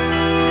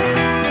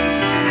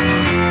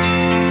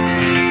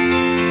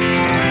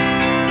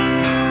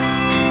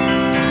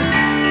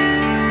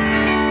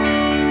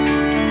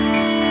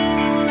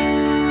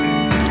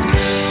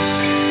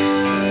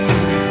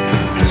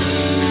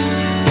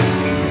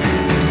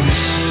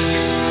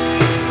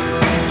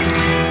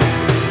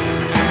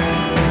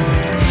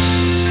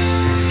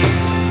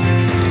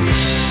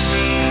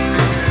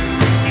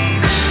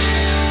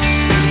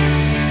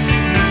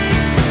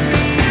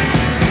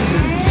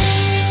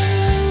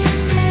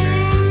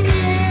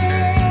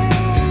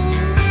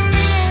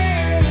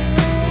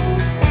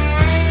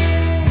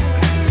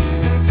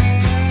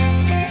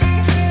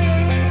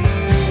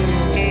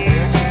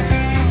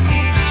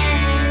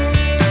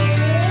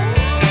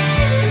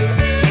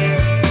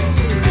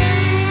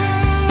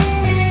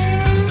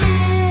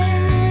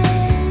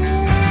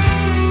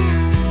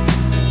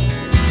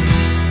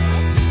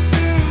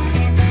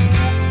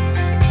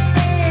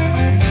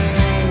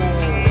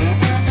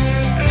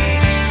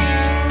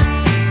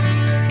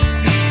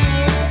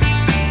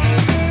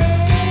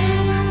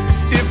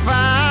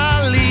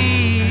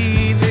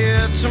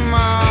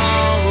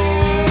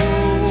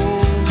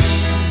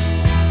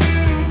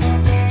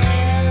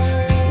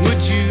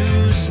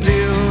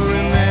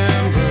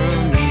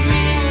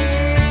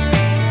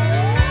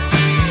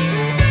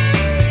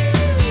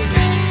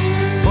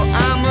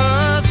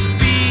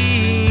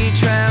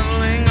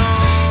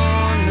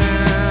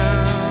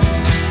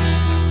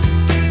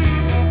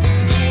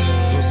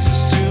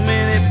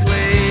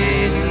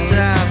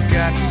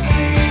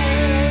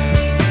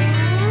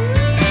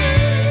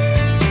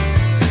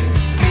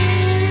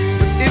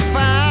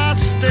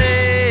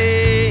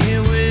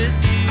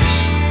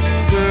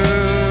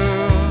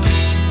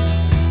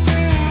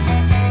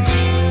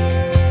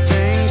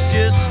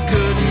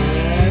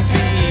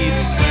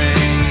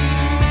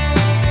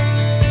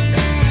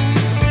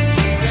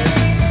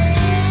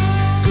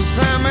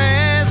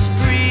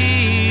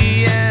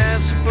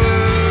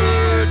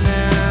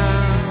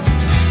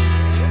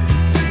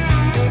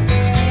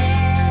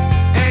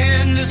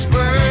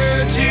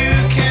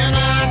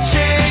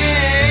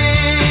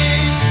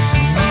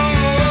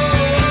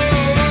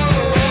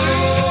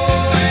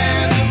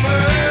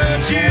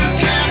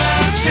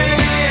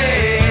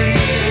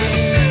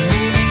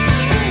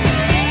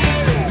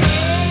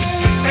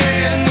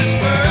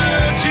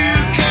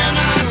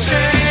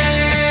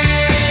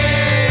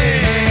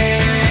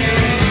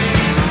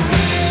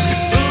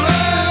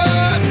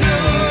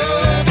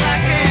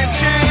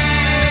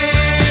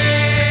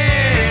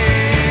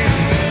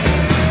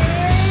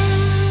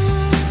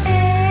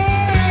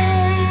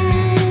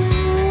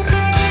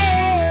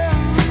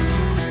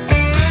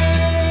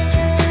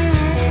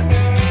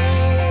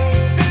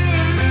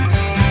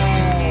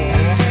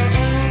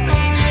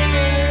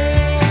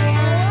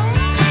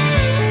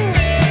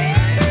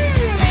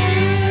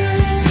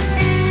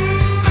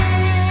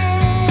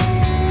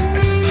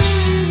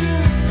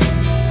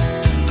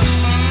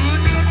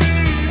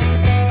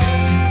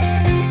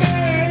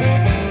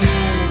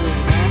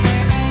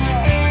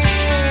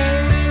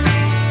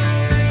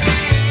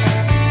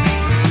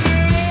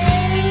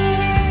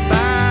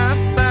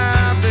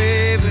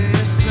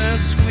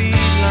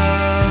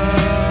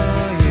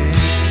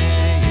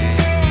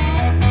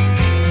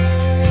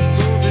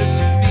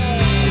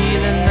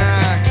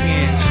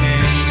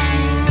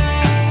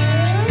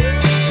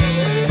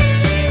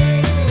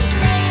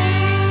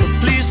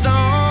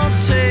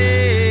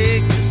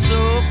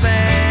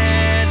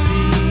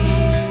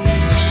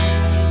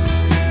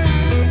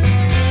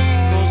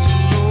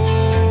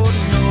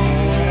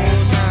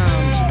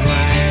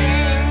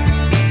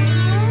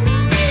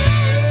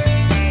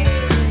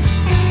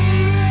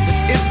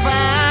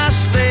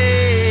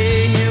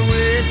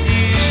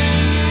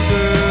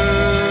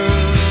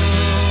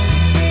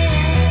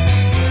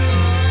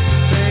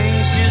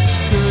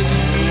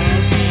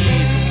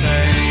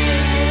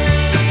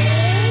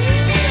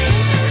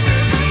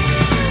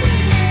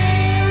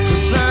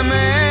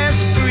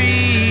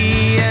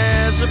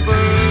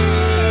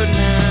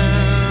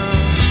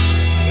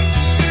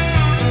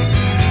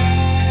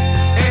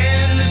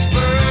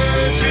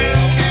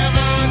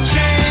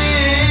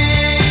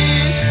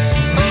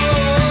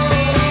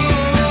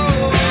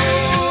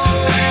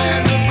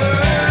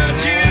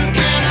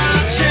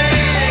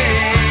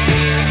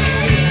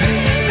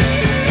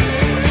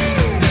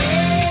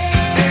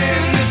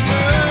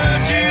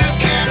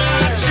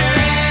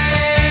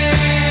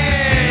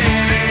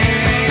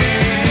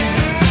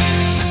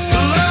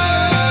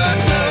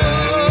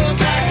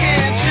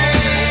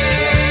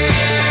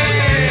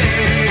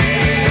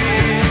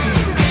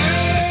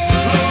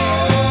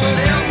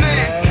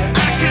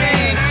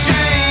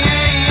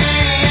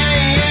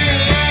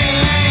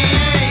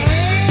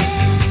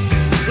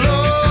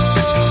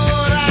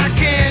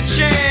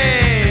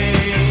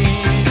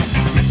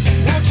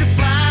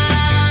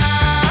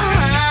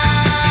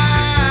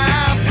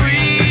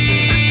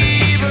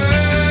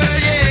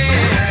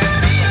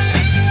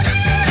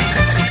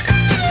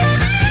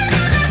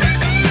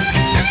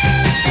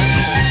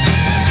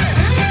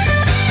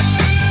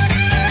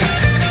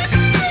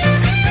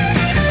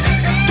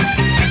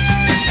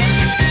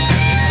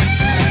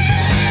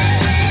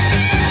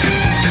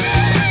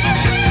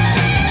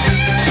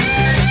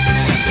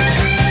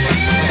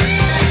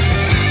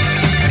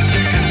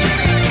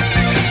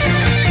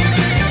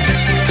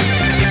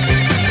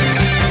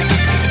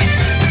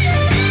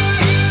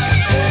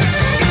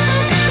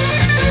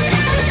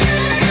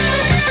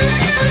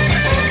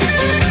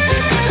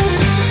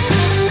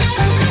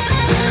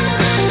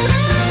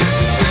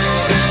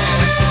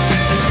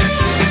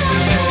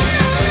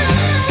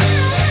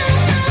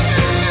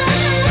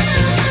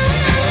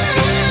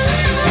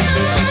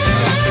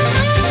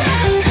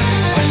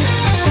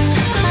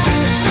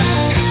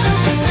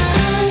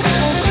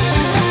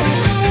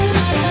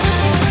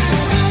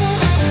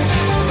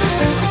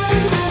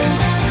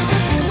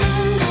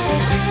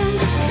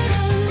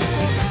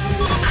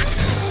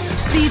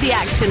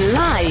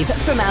 Live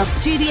from our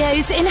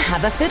studios in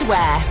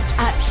Haverfordwest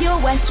at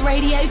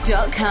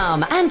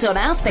purewestradio.com and on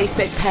our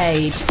Facebook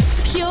page,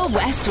 Pure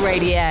West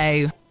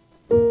Radio.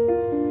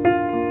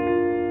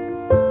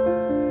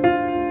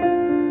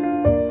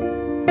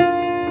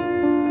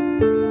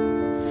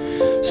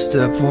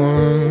 Step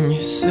one,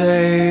 you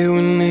say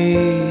we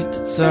need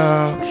to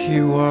talk.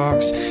 He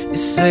walks, you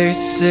say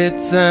sit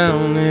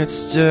down,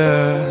 it's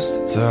just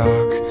a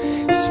talk.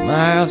 He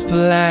smiles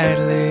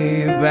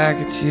politely back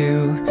at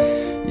you.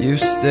 You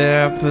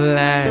stare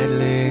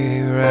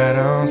politely right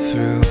on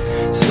through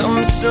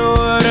some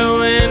sort of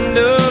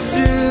window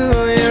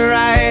to your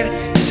right.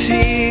 As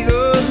he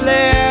goes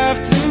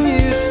left and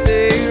you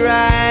stay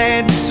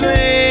right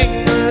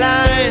between the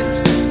lines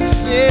of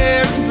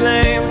fear and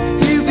blame.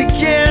 You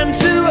begin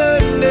to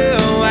wonder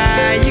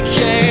why you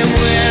came.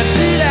 Where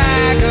did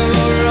I go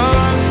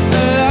wrong?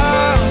 I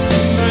lost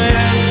a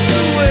friend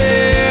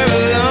somewhere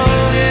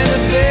along in the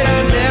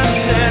bitterness,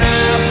 and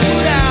I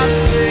put out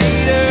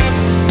straight up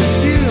with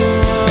you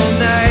all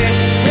night.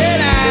 And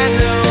I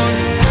know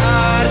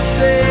how to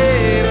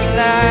save a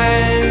life.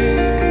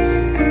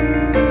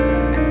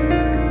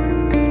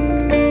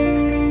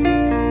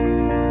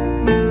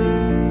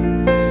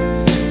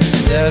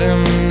 Let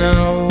him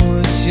know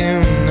that you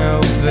know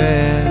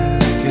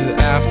best, 'cause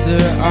after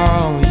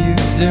all you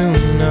do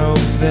know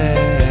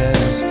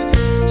best.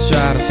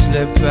 Try to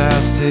slip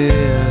past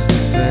his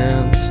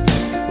defense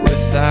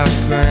without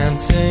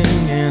granting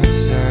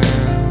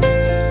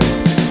innocence.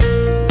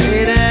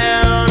 Lay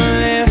down a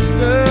list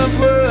of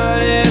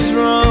what is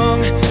wrong,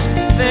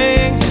 the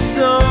things you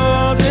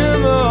told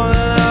him all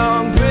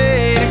along.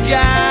 Pray to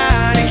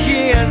God he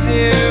hears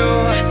you,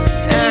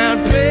 and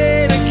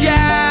pray to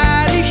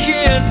God he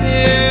hears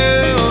you.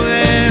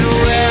 And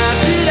where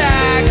did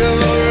I go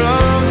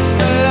wrong?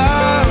 I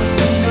lost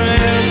a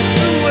friend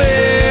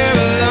somewhere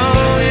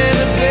along in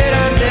the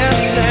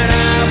bitterness, and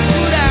I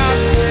put out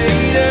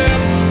straight up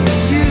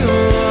with you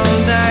all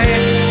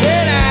night.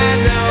 And I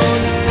know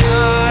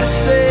how to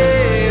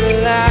save a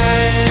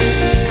life.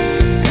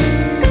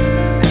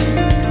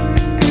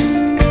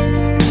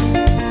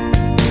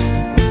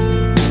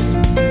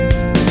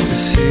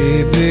 As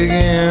he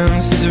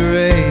begins to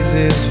raise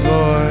his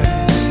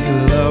voice, you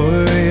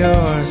lower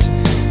yours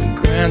and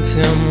grant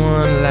him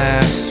one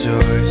last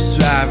choice.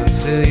 Drive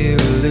until you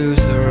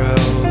lose the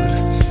road,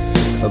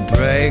 a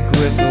break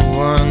with the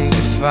ones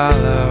you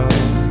follow.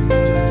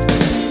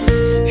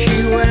 He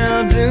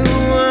will do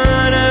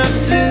one of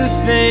two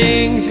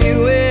things. He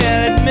will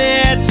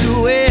admit to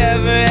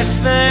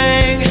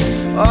everything,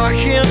 or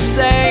he'll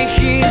say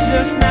he's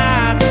just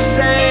not the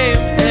same.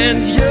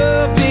 And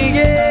you'll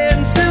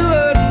begin to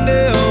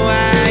wonder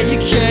why you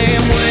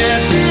came. Where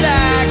did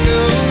I go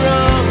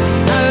wrong?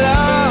 I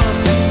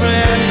lost a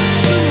friend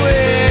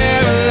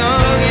somewhere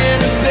along in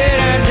the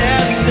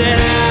bitterness, and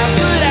I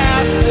put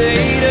out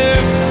straight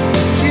up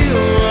with you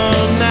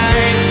all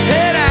night.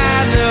 And I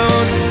know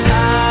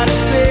how to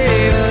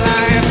save a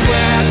life.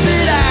 Where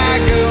did I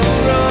go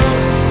wrong?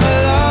 I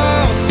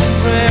lost a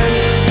friend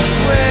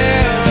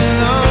somewhere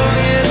along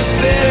in the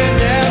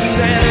bitterness,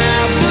 and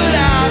I put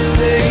out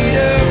straight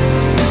up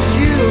with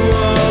you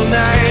all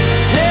night.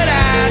 And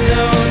I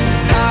know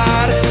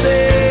how to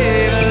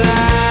save a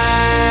life.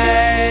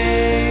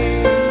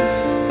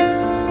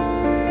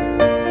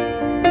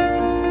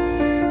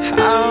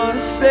 How to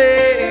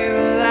save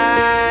a life.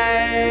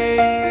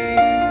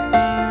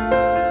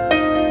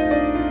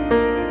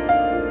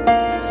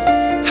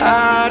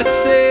 How to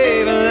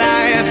save a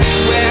life.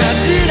 Where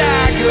did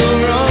I go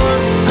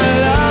wrong? I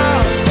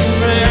lost a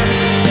friend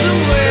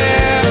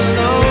somewhere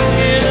along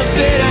in the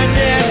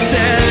bitterness,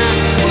 and I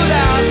put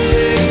out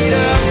straight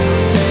up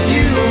with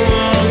you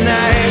all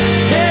night.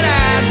 And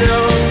I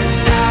know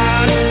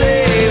how to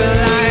save a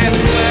life.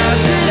 Where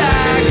did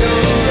I go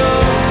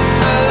wrong?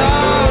 I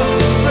lost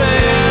a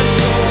friend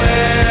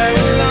somewhere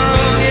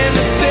along in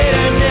the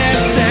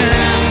bitterness, and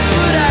I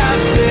put out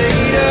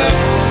straight up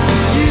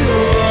with you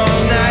all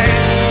night.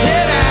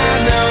 And I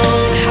know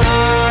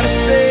how to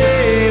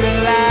save a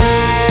life.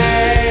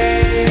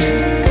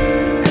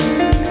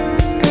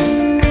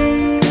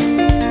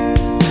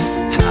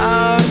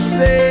 How to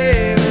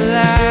save a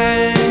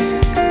life.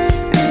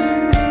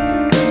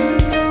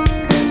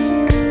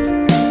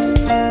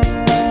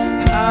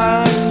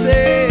 How to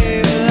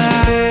save a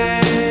life.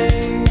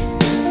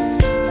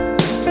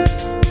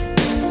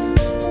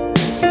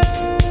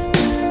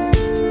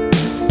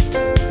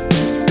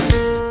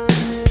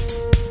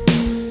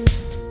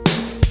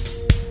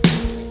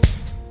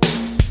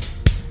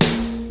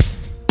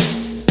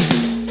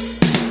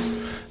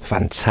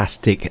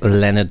 Fantastic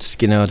Leonard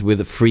Skinner with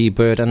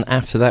Freebird, and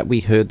after that we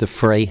heard the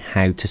fray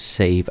How to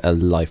Save a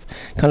Life.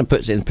 Kind of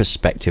puts it in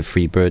perspective,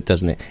 Freebird,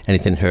 doesn't it?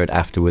 Anything heard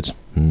afterwards?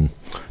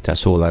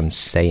 That's all I'm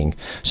saying.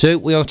 So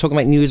we are talking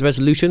about New Year's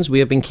resolutions. We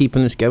have been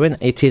keeping this going.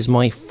 It is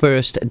my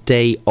first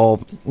day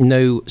of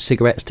no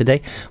cigarettes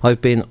today.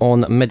 I've been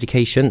on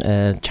medication,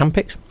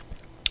 Champix,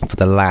 for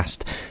the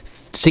last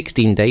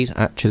 16 days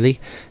actually,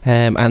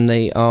 and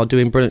they are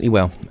doing brilliantly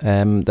well.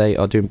 They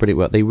are doing brilliantly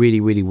well. They really,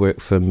 really work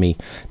for me.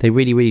 They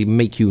really, really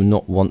make you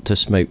not want to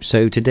smoke.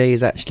 So today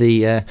is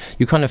actually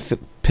you kind of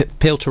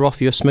filter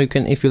off your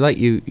smoking, if you like.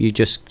 You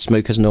just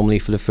smoke as normally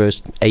for the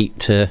first 8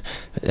 to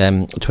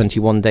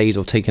 21 days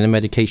of taking the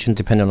medication,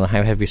 depending on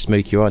how heavy a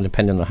smoker you are, and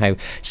depending on how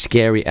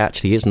scary it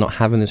actually is not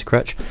having this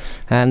crutch.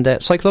 And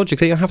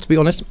psychologically, I have to be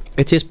honest,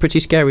 it is pretty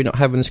scary not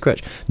having this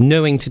crutch.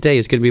 Knowing today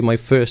is going to be my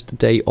first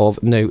day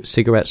of no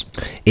cigarettes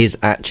is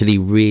actually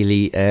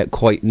really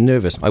quite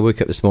nervous. I woke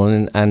up this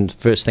morning and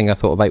first thing I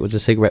thought about was a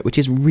cigarette, which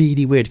is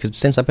really weird because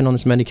since I've been on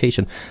this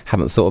medication, I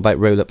haven't thought about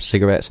roll-up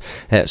cigarettes,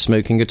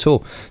 smoking at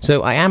all.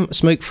 So I am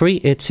smoke-free.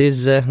 It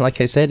is,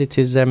 like I said, it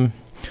is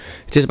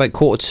about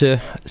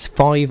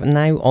 4:45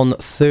 now on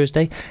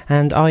Thursday,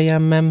 and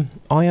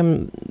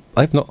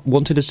I've not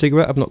wanted a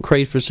cigarette. I've not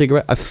craved for a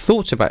cigarette. I've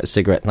thought about a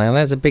cigarette. Now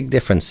there's a big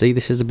difference. See,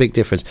 this is a big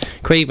difference.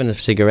 Craving a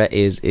cigarette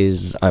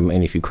is I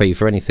mean, if you crave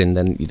for anything,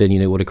 then you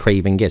know what a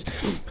craving is.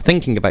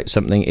 Thinking about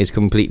something is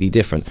completely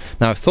different.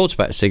 Now I've thought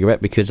about a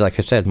cigarette because, like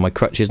I said, my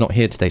crutch is not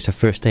here today. So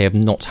first day I've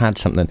not had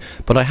something,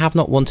 but I have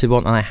not wanted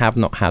one, and I have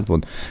not had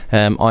one.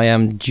 I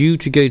am due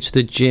to go to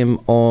the gym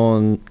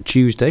on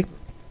Tuesday.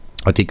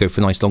 I did go for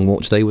a nice long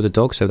walk today with the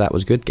dog, so that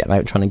was good. Getting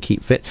out, trying to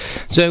keep fit.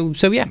 So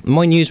yeah,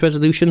 my New Year's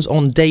resolutions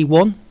on day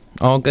one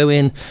are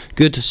going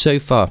good so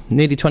far.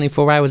 Nearly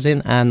 24 hours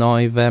in, and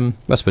I've, I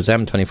suppose I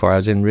am 24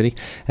 hours in, really,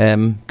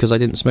 because I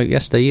didn't smoke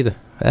yesterday either.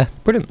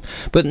 Brilliant.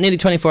 But nearly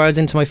 24 hours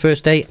into my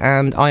first day,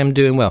 and I am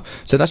doing well.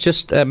 So that's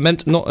just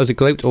meant not as a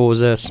gloat or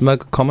as a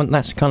smug comment.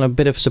 That's kind of a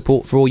bit of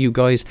support for all you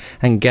guys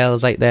and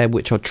girls out there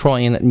which are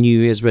trying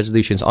New Year's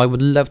resolutions. I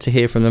would love to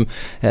hear from them.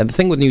 The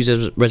thing with New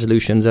Year's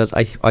resolutions is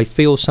I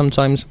feel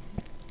sometimes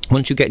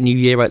once you get New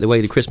Year out the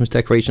way, the Christmas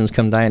decorations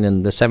come down,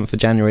 and the 7th of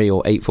January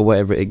or 8th or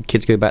whatever,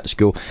 kids go back to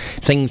school,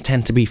 things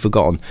tend to be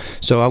forgotten.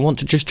 So I want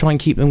to just try and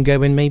keep them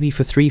going maybe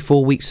for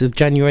 3-4 weeks of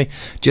January,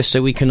 just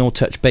so we can all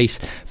touch base.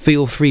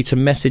 Feel free to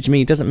message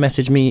me. It doesn't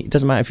matter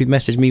if you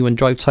message me when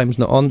drive time's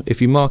not on.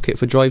 If you mark it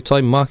for drive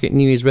time, mark it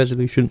New Year's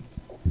resolution,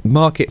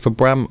 mark it for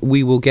Bram,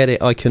 we will get it.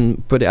 I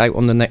can put it out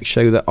on the next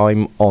show that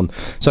I'm on.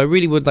 So I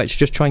really would like to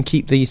just try and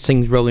keep these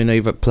things rolling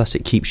over, plus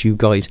it keeps you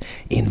guys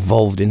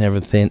involved in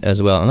everything as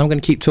well. And I'm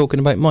going to keep talking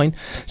about mine,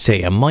 so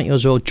you might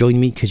as well join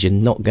me, because you're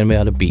not going to be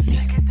able to beat me.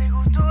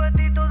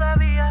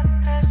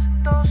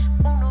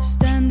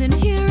 Standing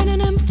here in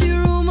an empty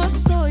room, I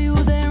saw you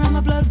there and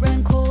my blood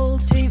ran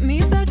cold. Take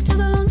me back to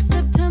the long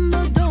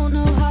September, don't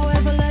know how I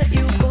ever let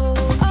you go.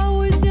 I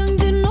was young,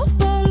 didn't know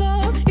about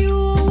love, you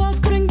were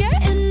wild, couldn't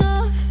get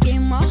enough.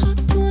 Gave my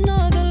heart to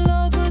another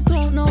lover,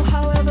 don't know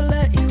how I ever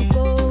let you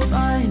go.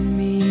 Find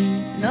me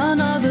none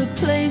other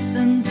place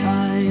and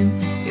time,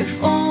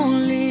 if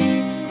only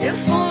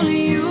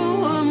you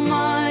were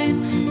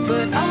mine.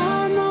 But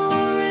I'm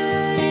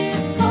already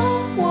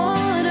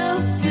someone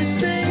else's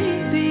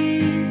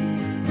baby.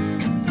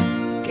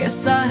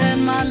 Guess I had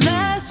my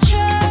last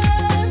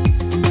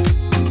chance,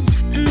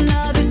 and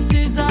now this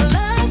is our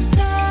last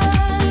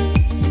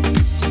dance.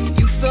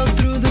 You fell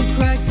through the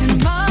cracks in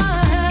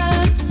my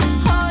hands.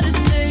 Hard to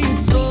say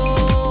it's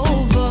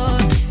over,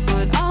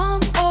 but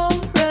I'm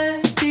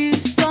already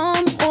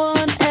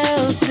someone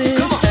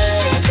else's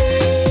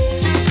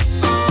baby.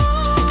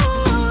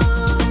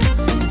 Oh,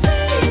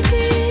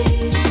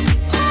 baby.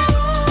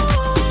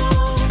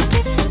 Oh,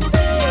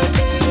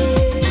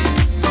 baby.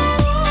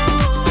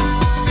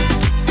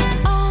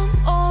 I'm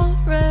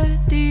already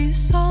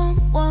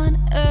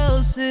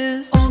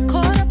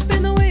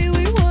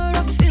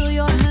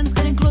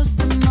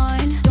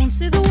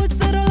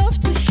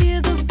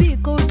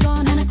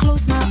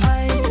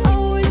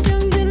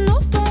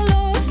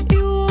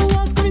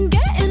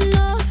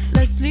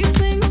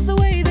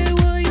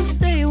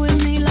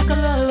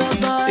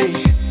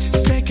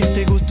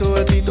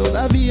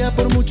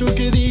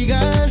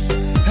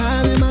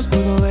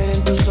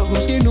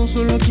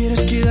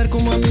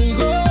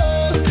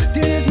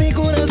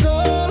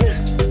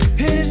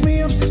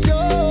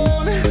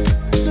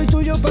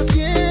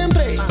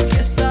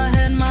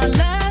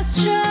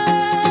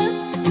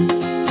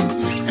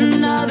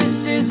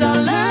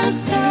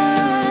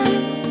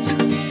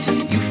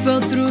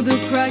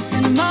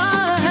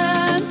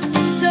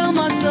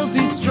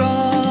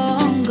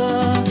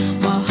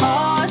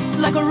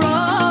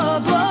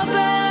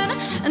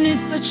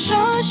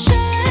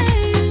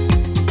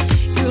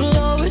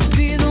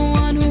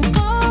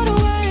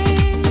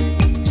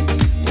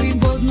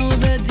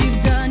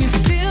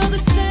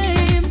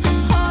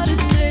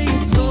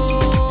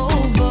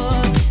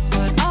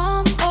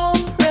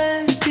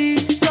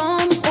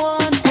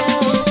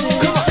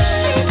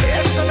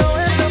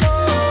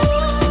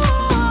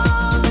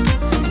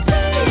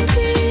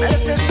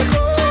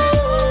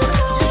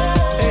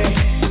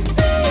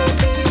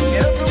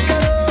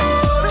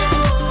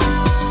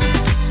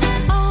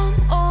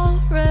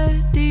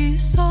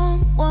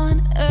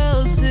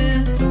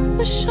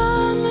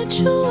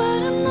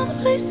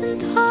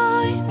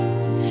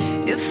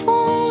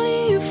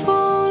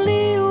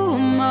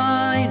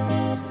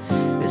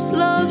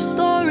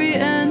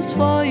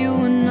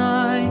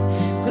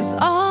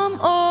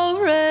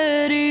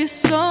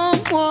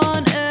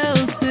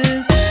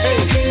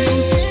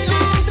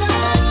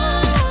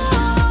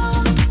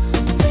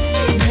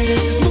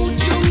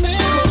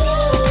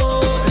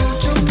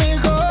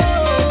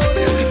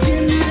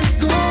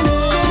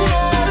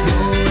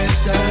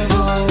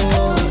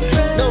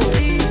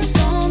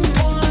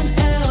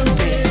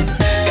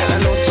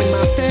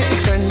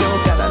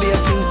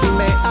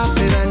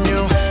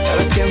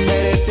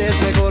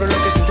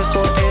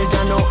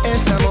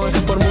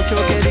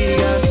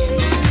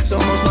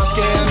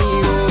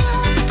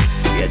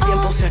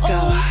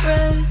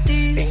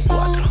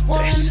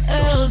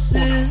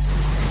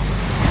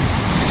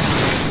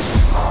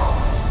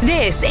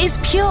This is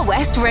Pure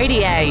West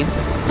Radio.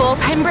 For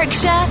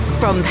Pembrokeshire,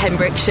 from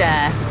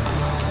Pembrokeshire.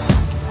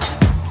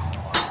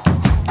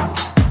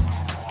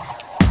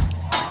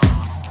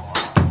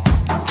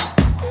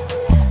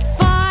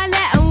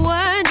 Four-letter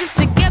word just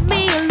to get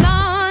me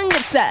along.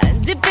 It's a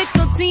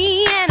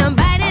difficulty and I'm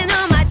biting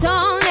on my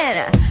tongue.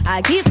 And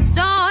I keep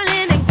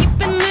stalling and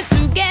keeping it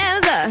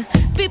together.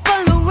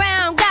 People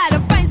around gotta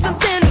find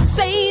something to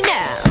say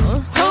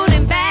now.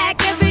 Holding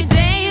back every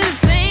day the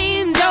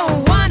same.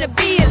 Don't wanna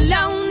be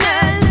alone.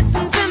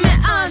 Listen to me,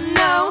 oh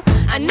no.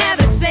 I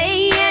never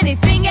say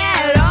anything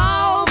at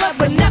all. But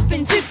with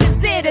nothing to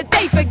consider,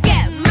 they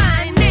forget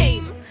my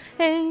name.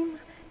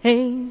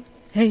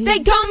 They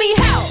call me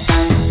Hell.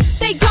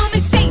 They call me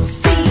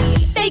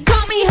Stacy. They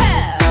call me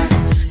her.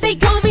 They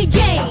call me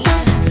Jane.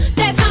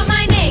 That's not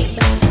my name.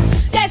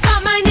 That's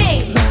not my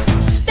name.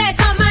 That's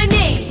not my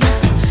name.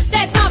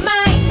 That's not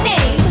my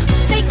name.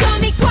 They call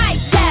me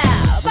Quiet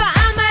Girl, but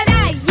I'm a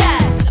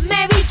riot.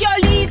 Mary Jo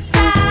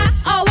Lisa,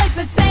 always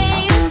the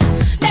same.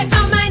 That's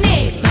not my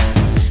name.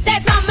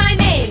 That's not my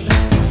name.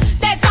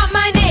 That's not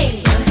my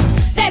name.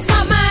 That's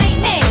not my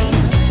name.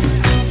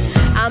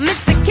 I'm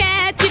Mr.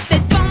 Catch if they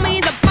throw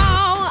me the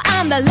ball.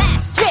 I'm the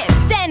last trip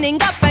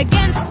standing up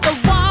against the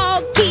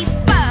wall. Keep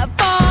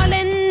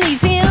falling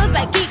these hills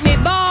that keep me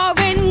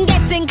boring.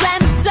 Getting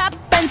clamped up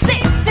and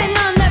sitting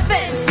on the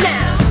fence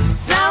now.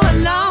 So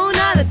alone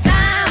all the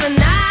time and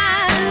I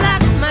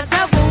lock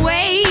myself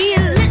away.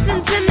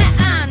 Listen to me,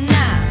 I'm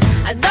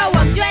not. Though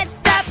I'm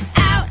dressed up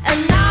out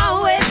and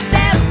all with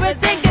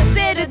everything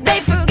considered,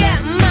 they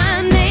forget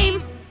my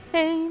name.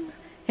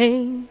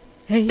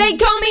 They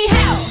call me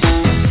Hell.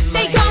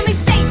 They call me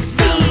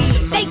Stacy.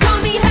 They call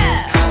me her.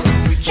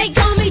 They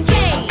call me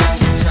Jane.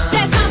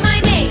 That's not my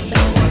name.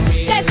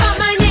 That's not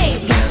my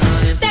name.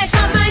 That's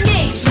not my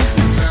name.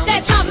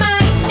 That's not my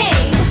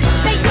name.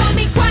 They call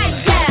me Quiet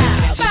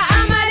Girl, but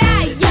I'm a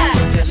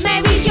riot.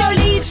 Mary Jo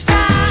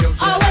Lisa,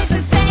 always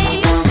the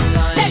same.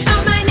 That's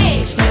not my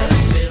name.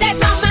 That's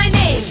not my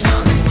name.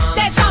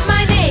 That's not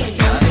my name.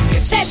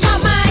 That's not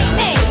my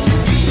name.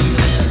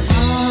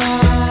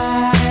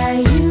 Are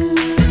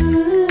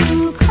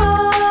you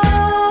call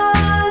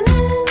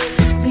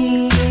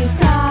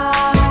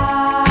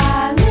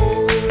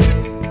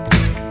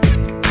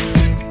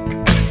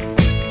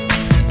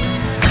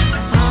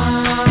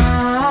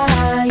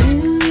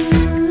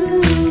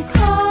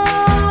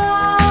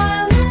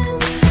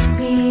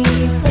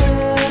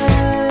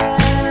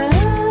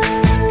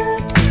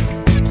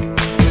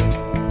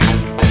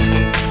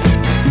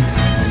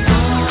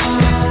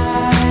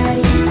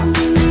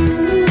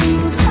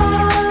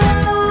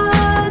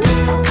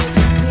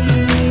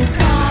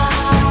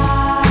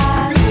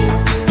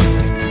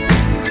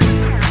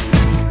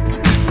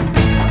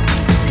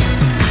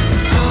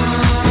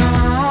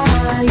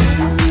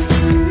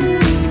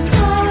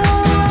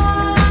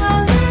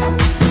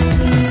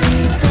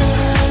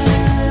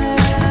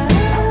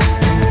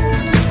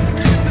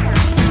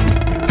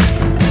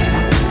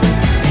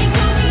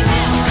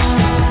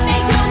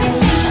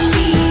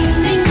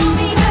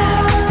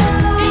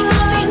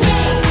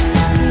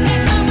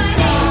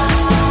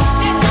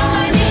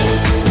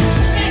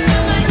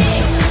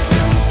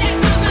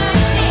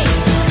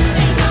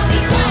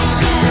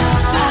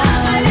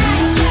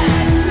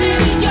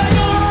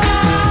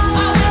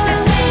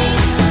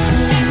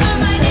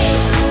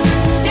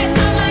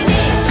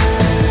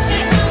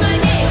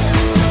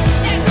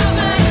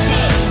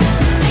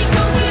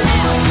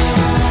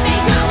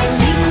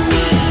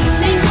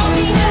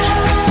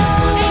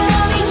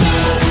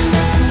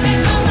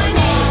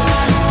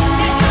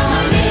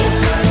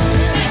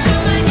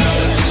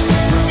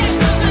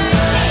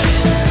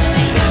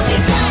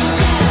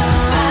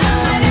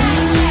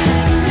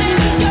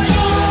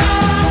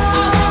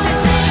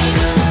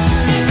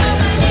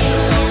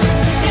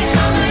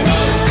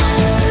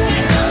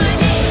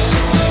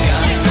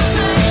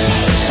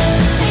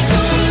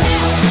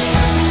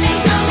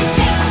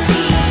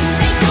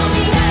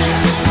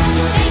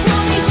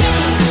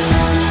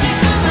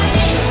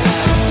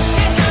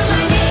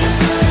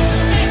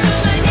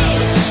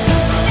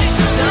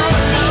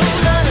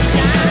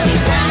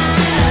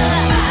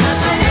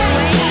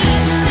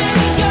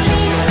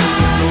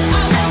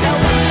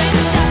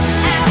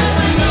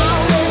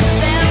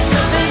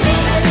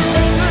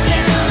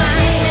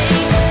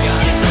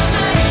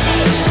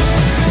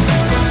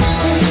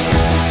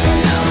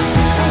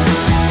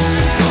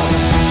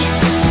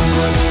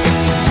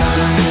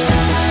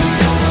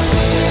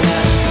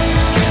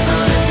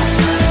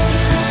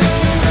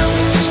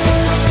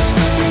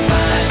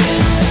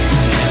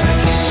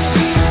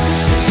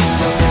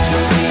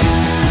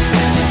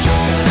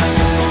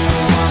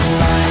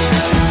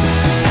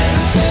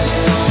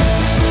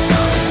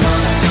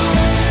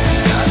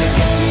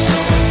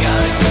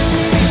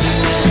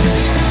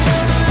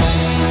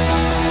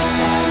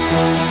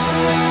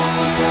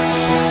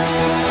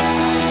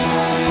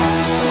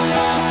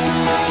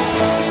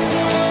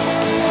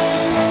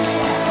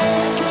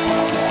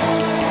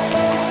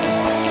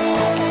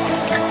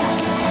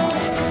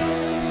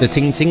The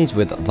Ting Tings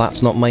with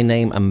That's Not My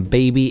Name and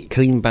Baby,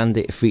 Clean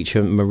Bandit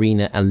featuring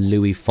Marina and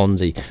Louis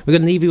Fonzi. We're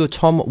going to leave you with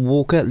Tom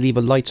Walker, Leave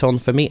a Light On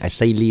for Me. I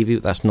say leave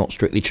you, that's not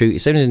strictly true.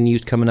 It's only the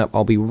news coming up.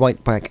 I'll be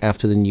right back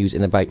after the news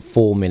in about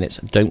 4 minutes.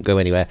 Don't go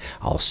anywhere.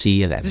 I'll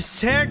see you then. The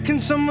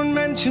second someone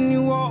mentioned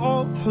you were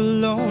all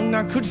alone,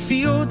 I could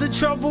feel the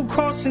trouble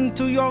coursing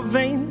through your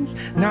veins.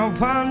 Now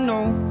I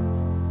know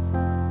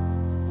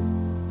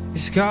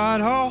it's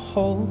got a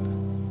hold.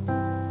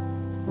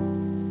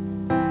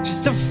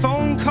 Just a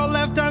phone call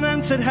left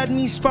unanswered had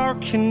me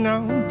sparking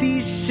now.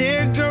 These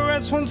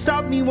cigarettes won't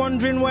stop me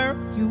wondering where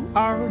you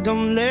are.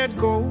 Don't let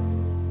go.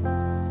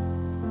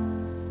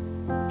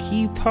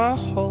 Keep a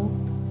hold.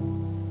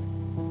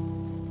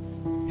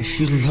 If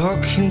you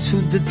look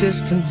into the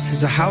distance,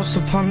 there's a house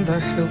upon the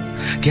hill,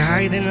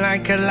 guiding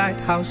like a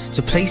lighthouse. It's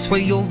a place where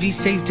you'll be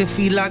safe to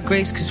feel like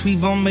grace, 'cause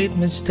we've all made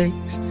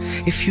mistakes.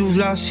 If you've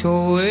lost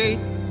your way,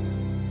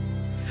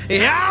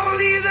 I will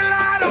leave the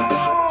light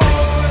on.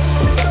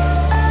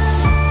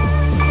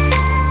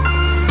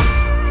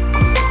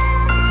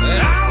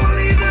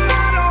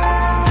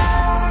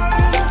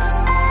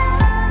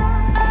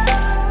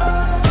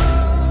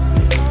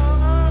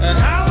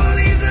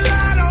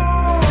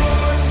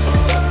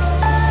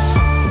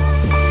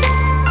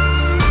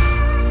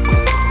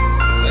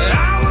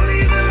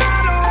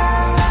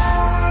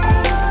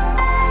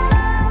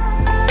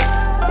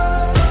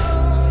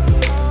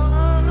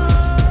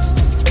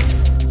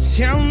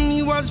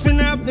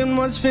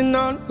 What's been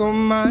on your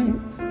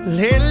mind?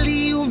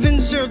 Lately you've been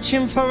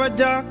searching for a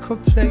darker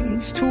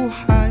place to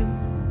hide.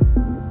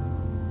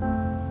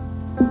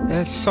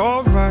 That's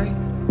alright,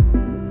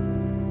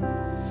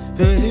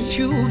 but if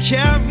you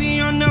carry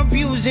on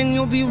abusing,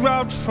 you'll be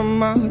robbed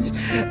from us.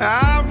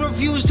 I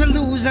refuse to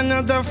lose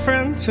another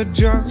friend to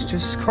drugs.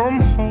 Just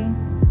come home,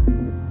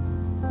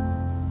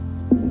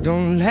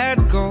 don't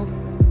let go.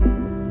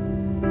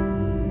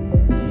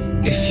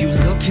 If you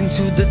look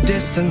into the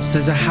distance,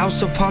 there's a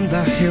house upon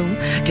the hill,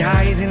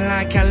 guiding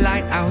like a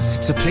lighthouse.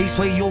 It's a place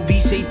where you'll be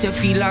safe to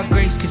feel our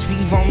grace, 'cause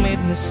we've all made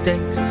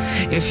mistakes.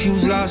 If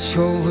you've lost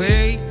your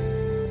way,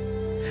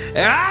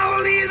 I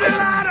will leave the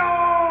light on.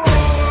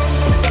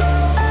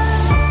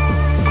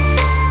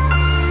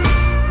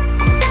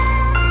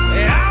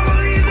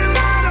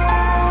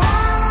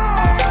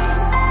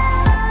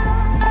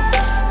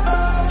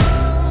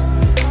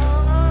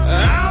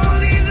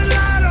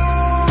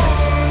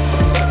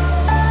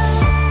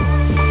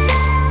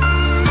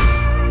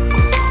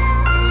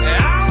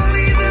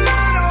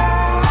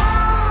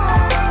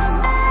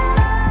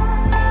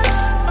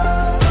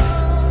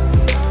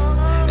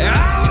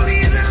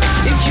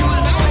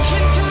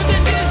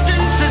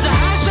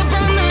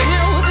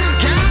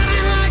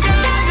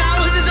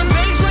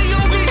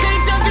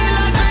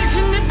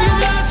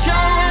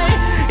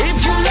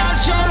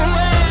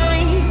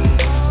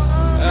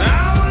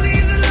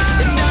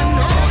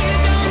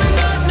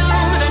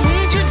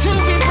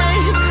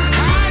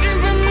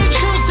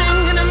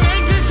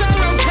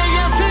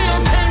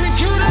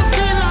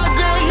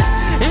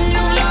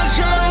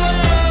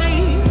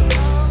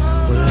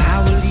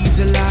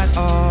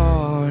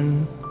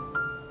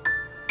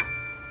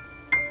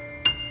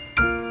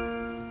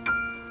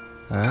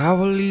 I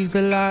will leave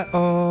the light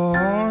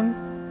on,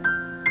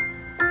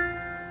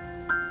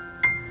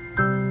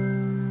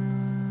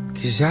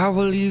 'cause I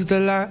will leave the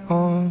light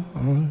on.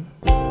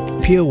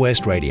 Pure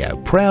West Radio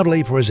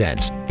proudly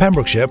presents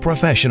Pembrokeshire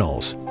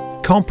Professionals.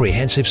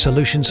 Comprehensive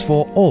solutions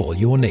for all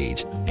your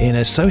needs in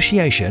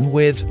association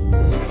with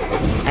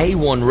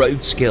A1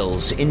 Road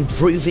Skills,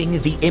 improving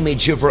the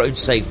image of road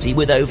safety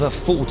with over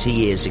 40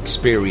 years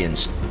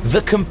experience.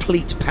 The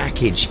complete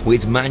package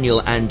with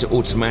manual and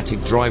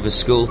automatic driver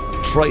school,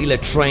 trailer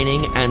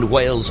training and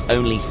Wales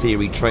only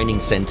theory training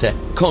centre.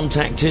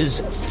 Contact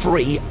us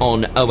free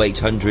on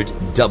 0800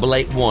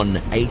 881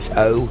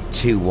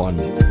 8021.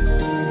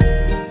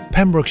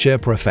 Pembrokeshire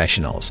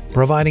Professionals,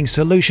 providing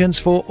solutions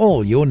for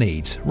all your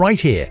needs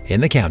right here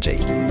in the county.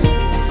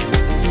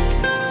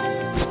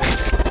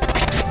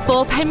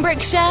 For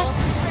Pembrokeshire,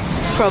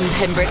 from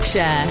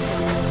Pembrokeshire.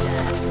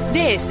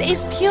 This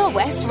is Pure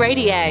West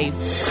Radio.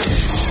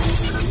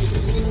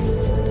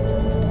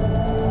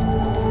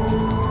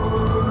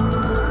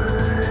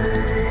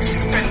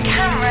 From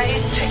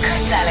Camrose to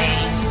Cresselly.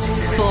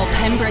 For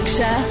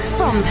Pembrokeshire,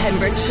 from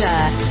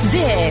Pembrokeshire.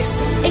 This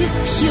is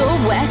Pure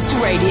West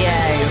Radio.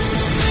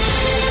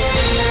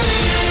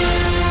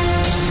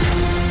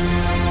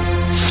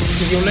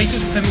 With your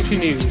latest Pembrokeshire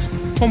news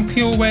on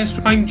Pure West,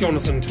 I'm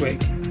Jonathan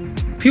Twig.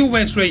 Pure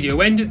West Radio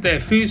ended their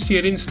first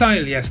year in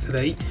style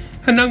yesterday,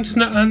 announcing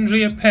that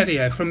Andrea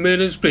Perrier from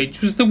Merlin's Bridge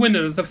was the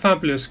winner of the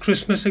fabulous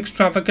Christmas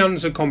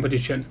Extravaganza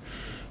competition,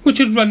 which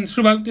had run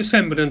throughout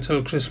December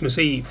until Christmas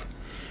Eve.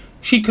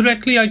 She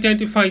correctly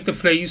identified the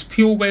phrase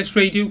Pure West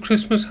Radio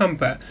Christmas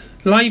Hamper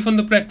live on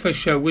The Breakfast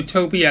Show with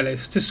Toby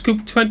Ellis to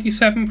scoop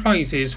 27 prizes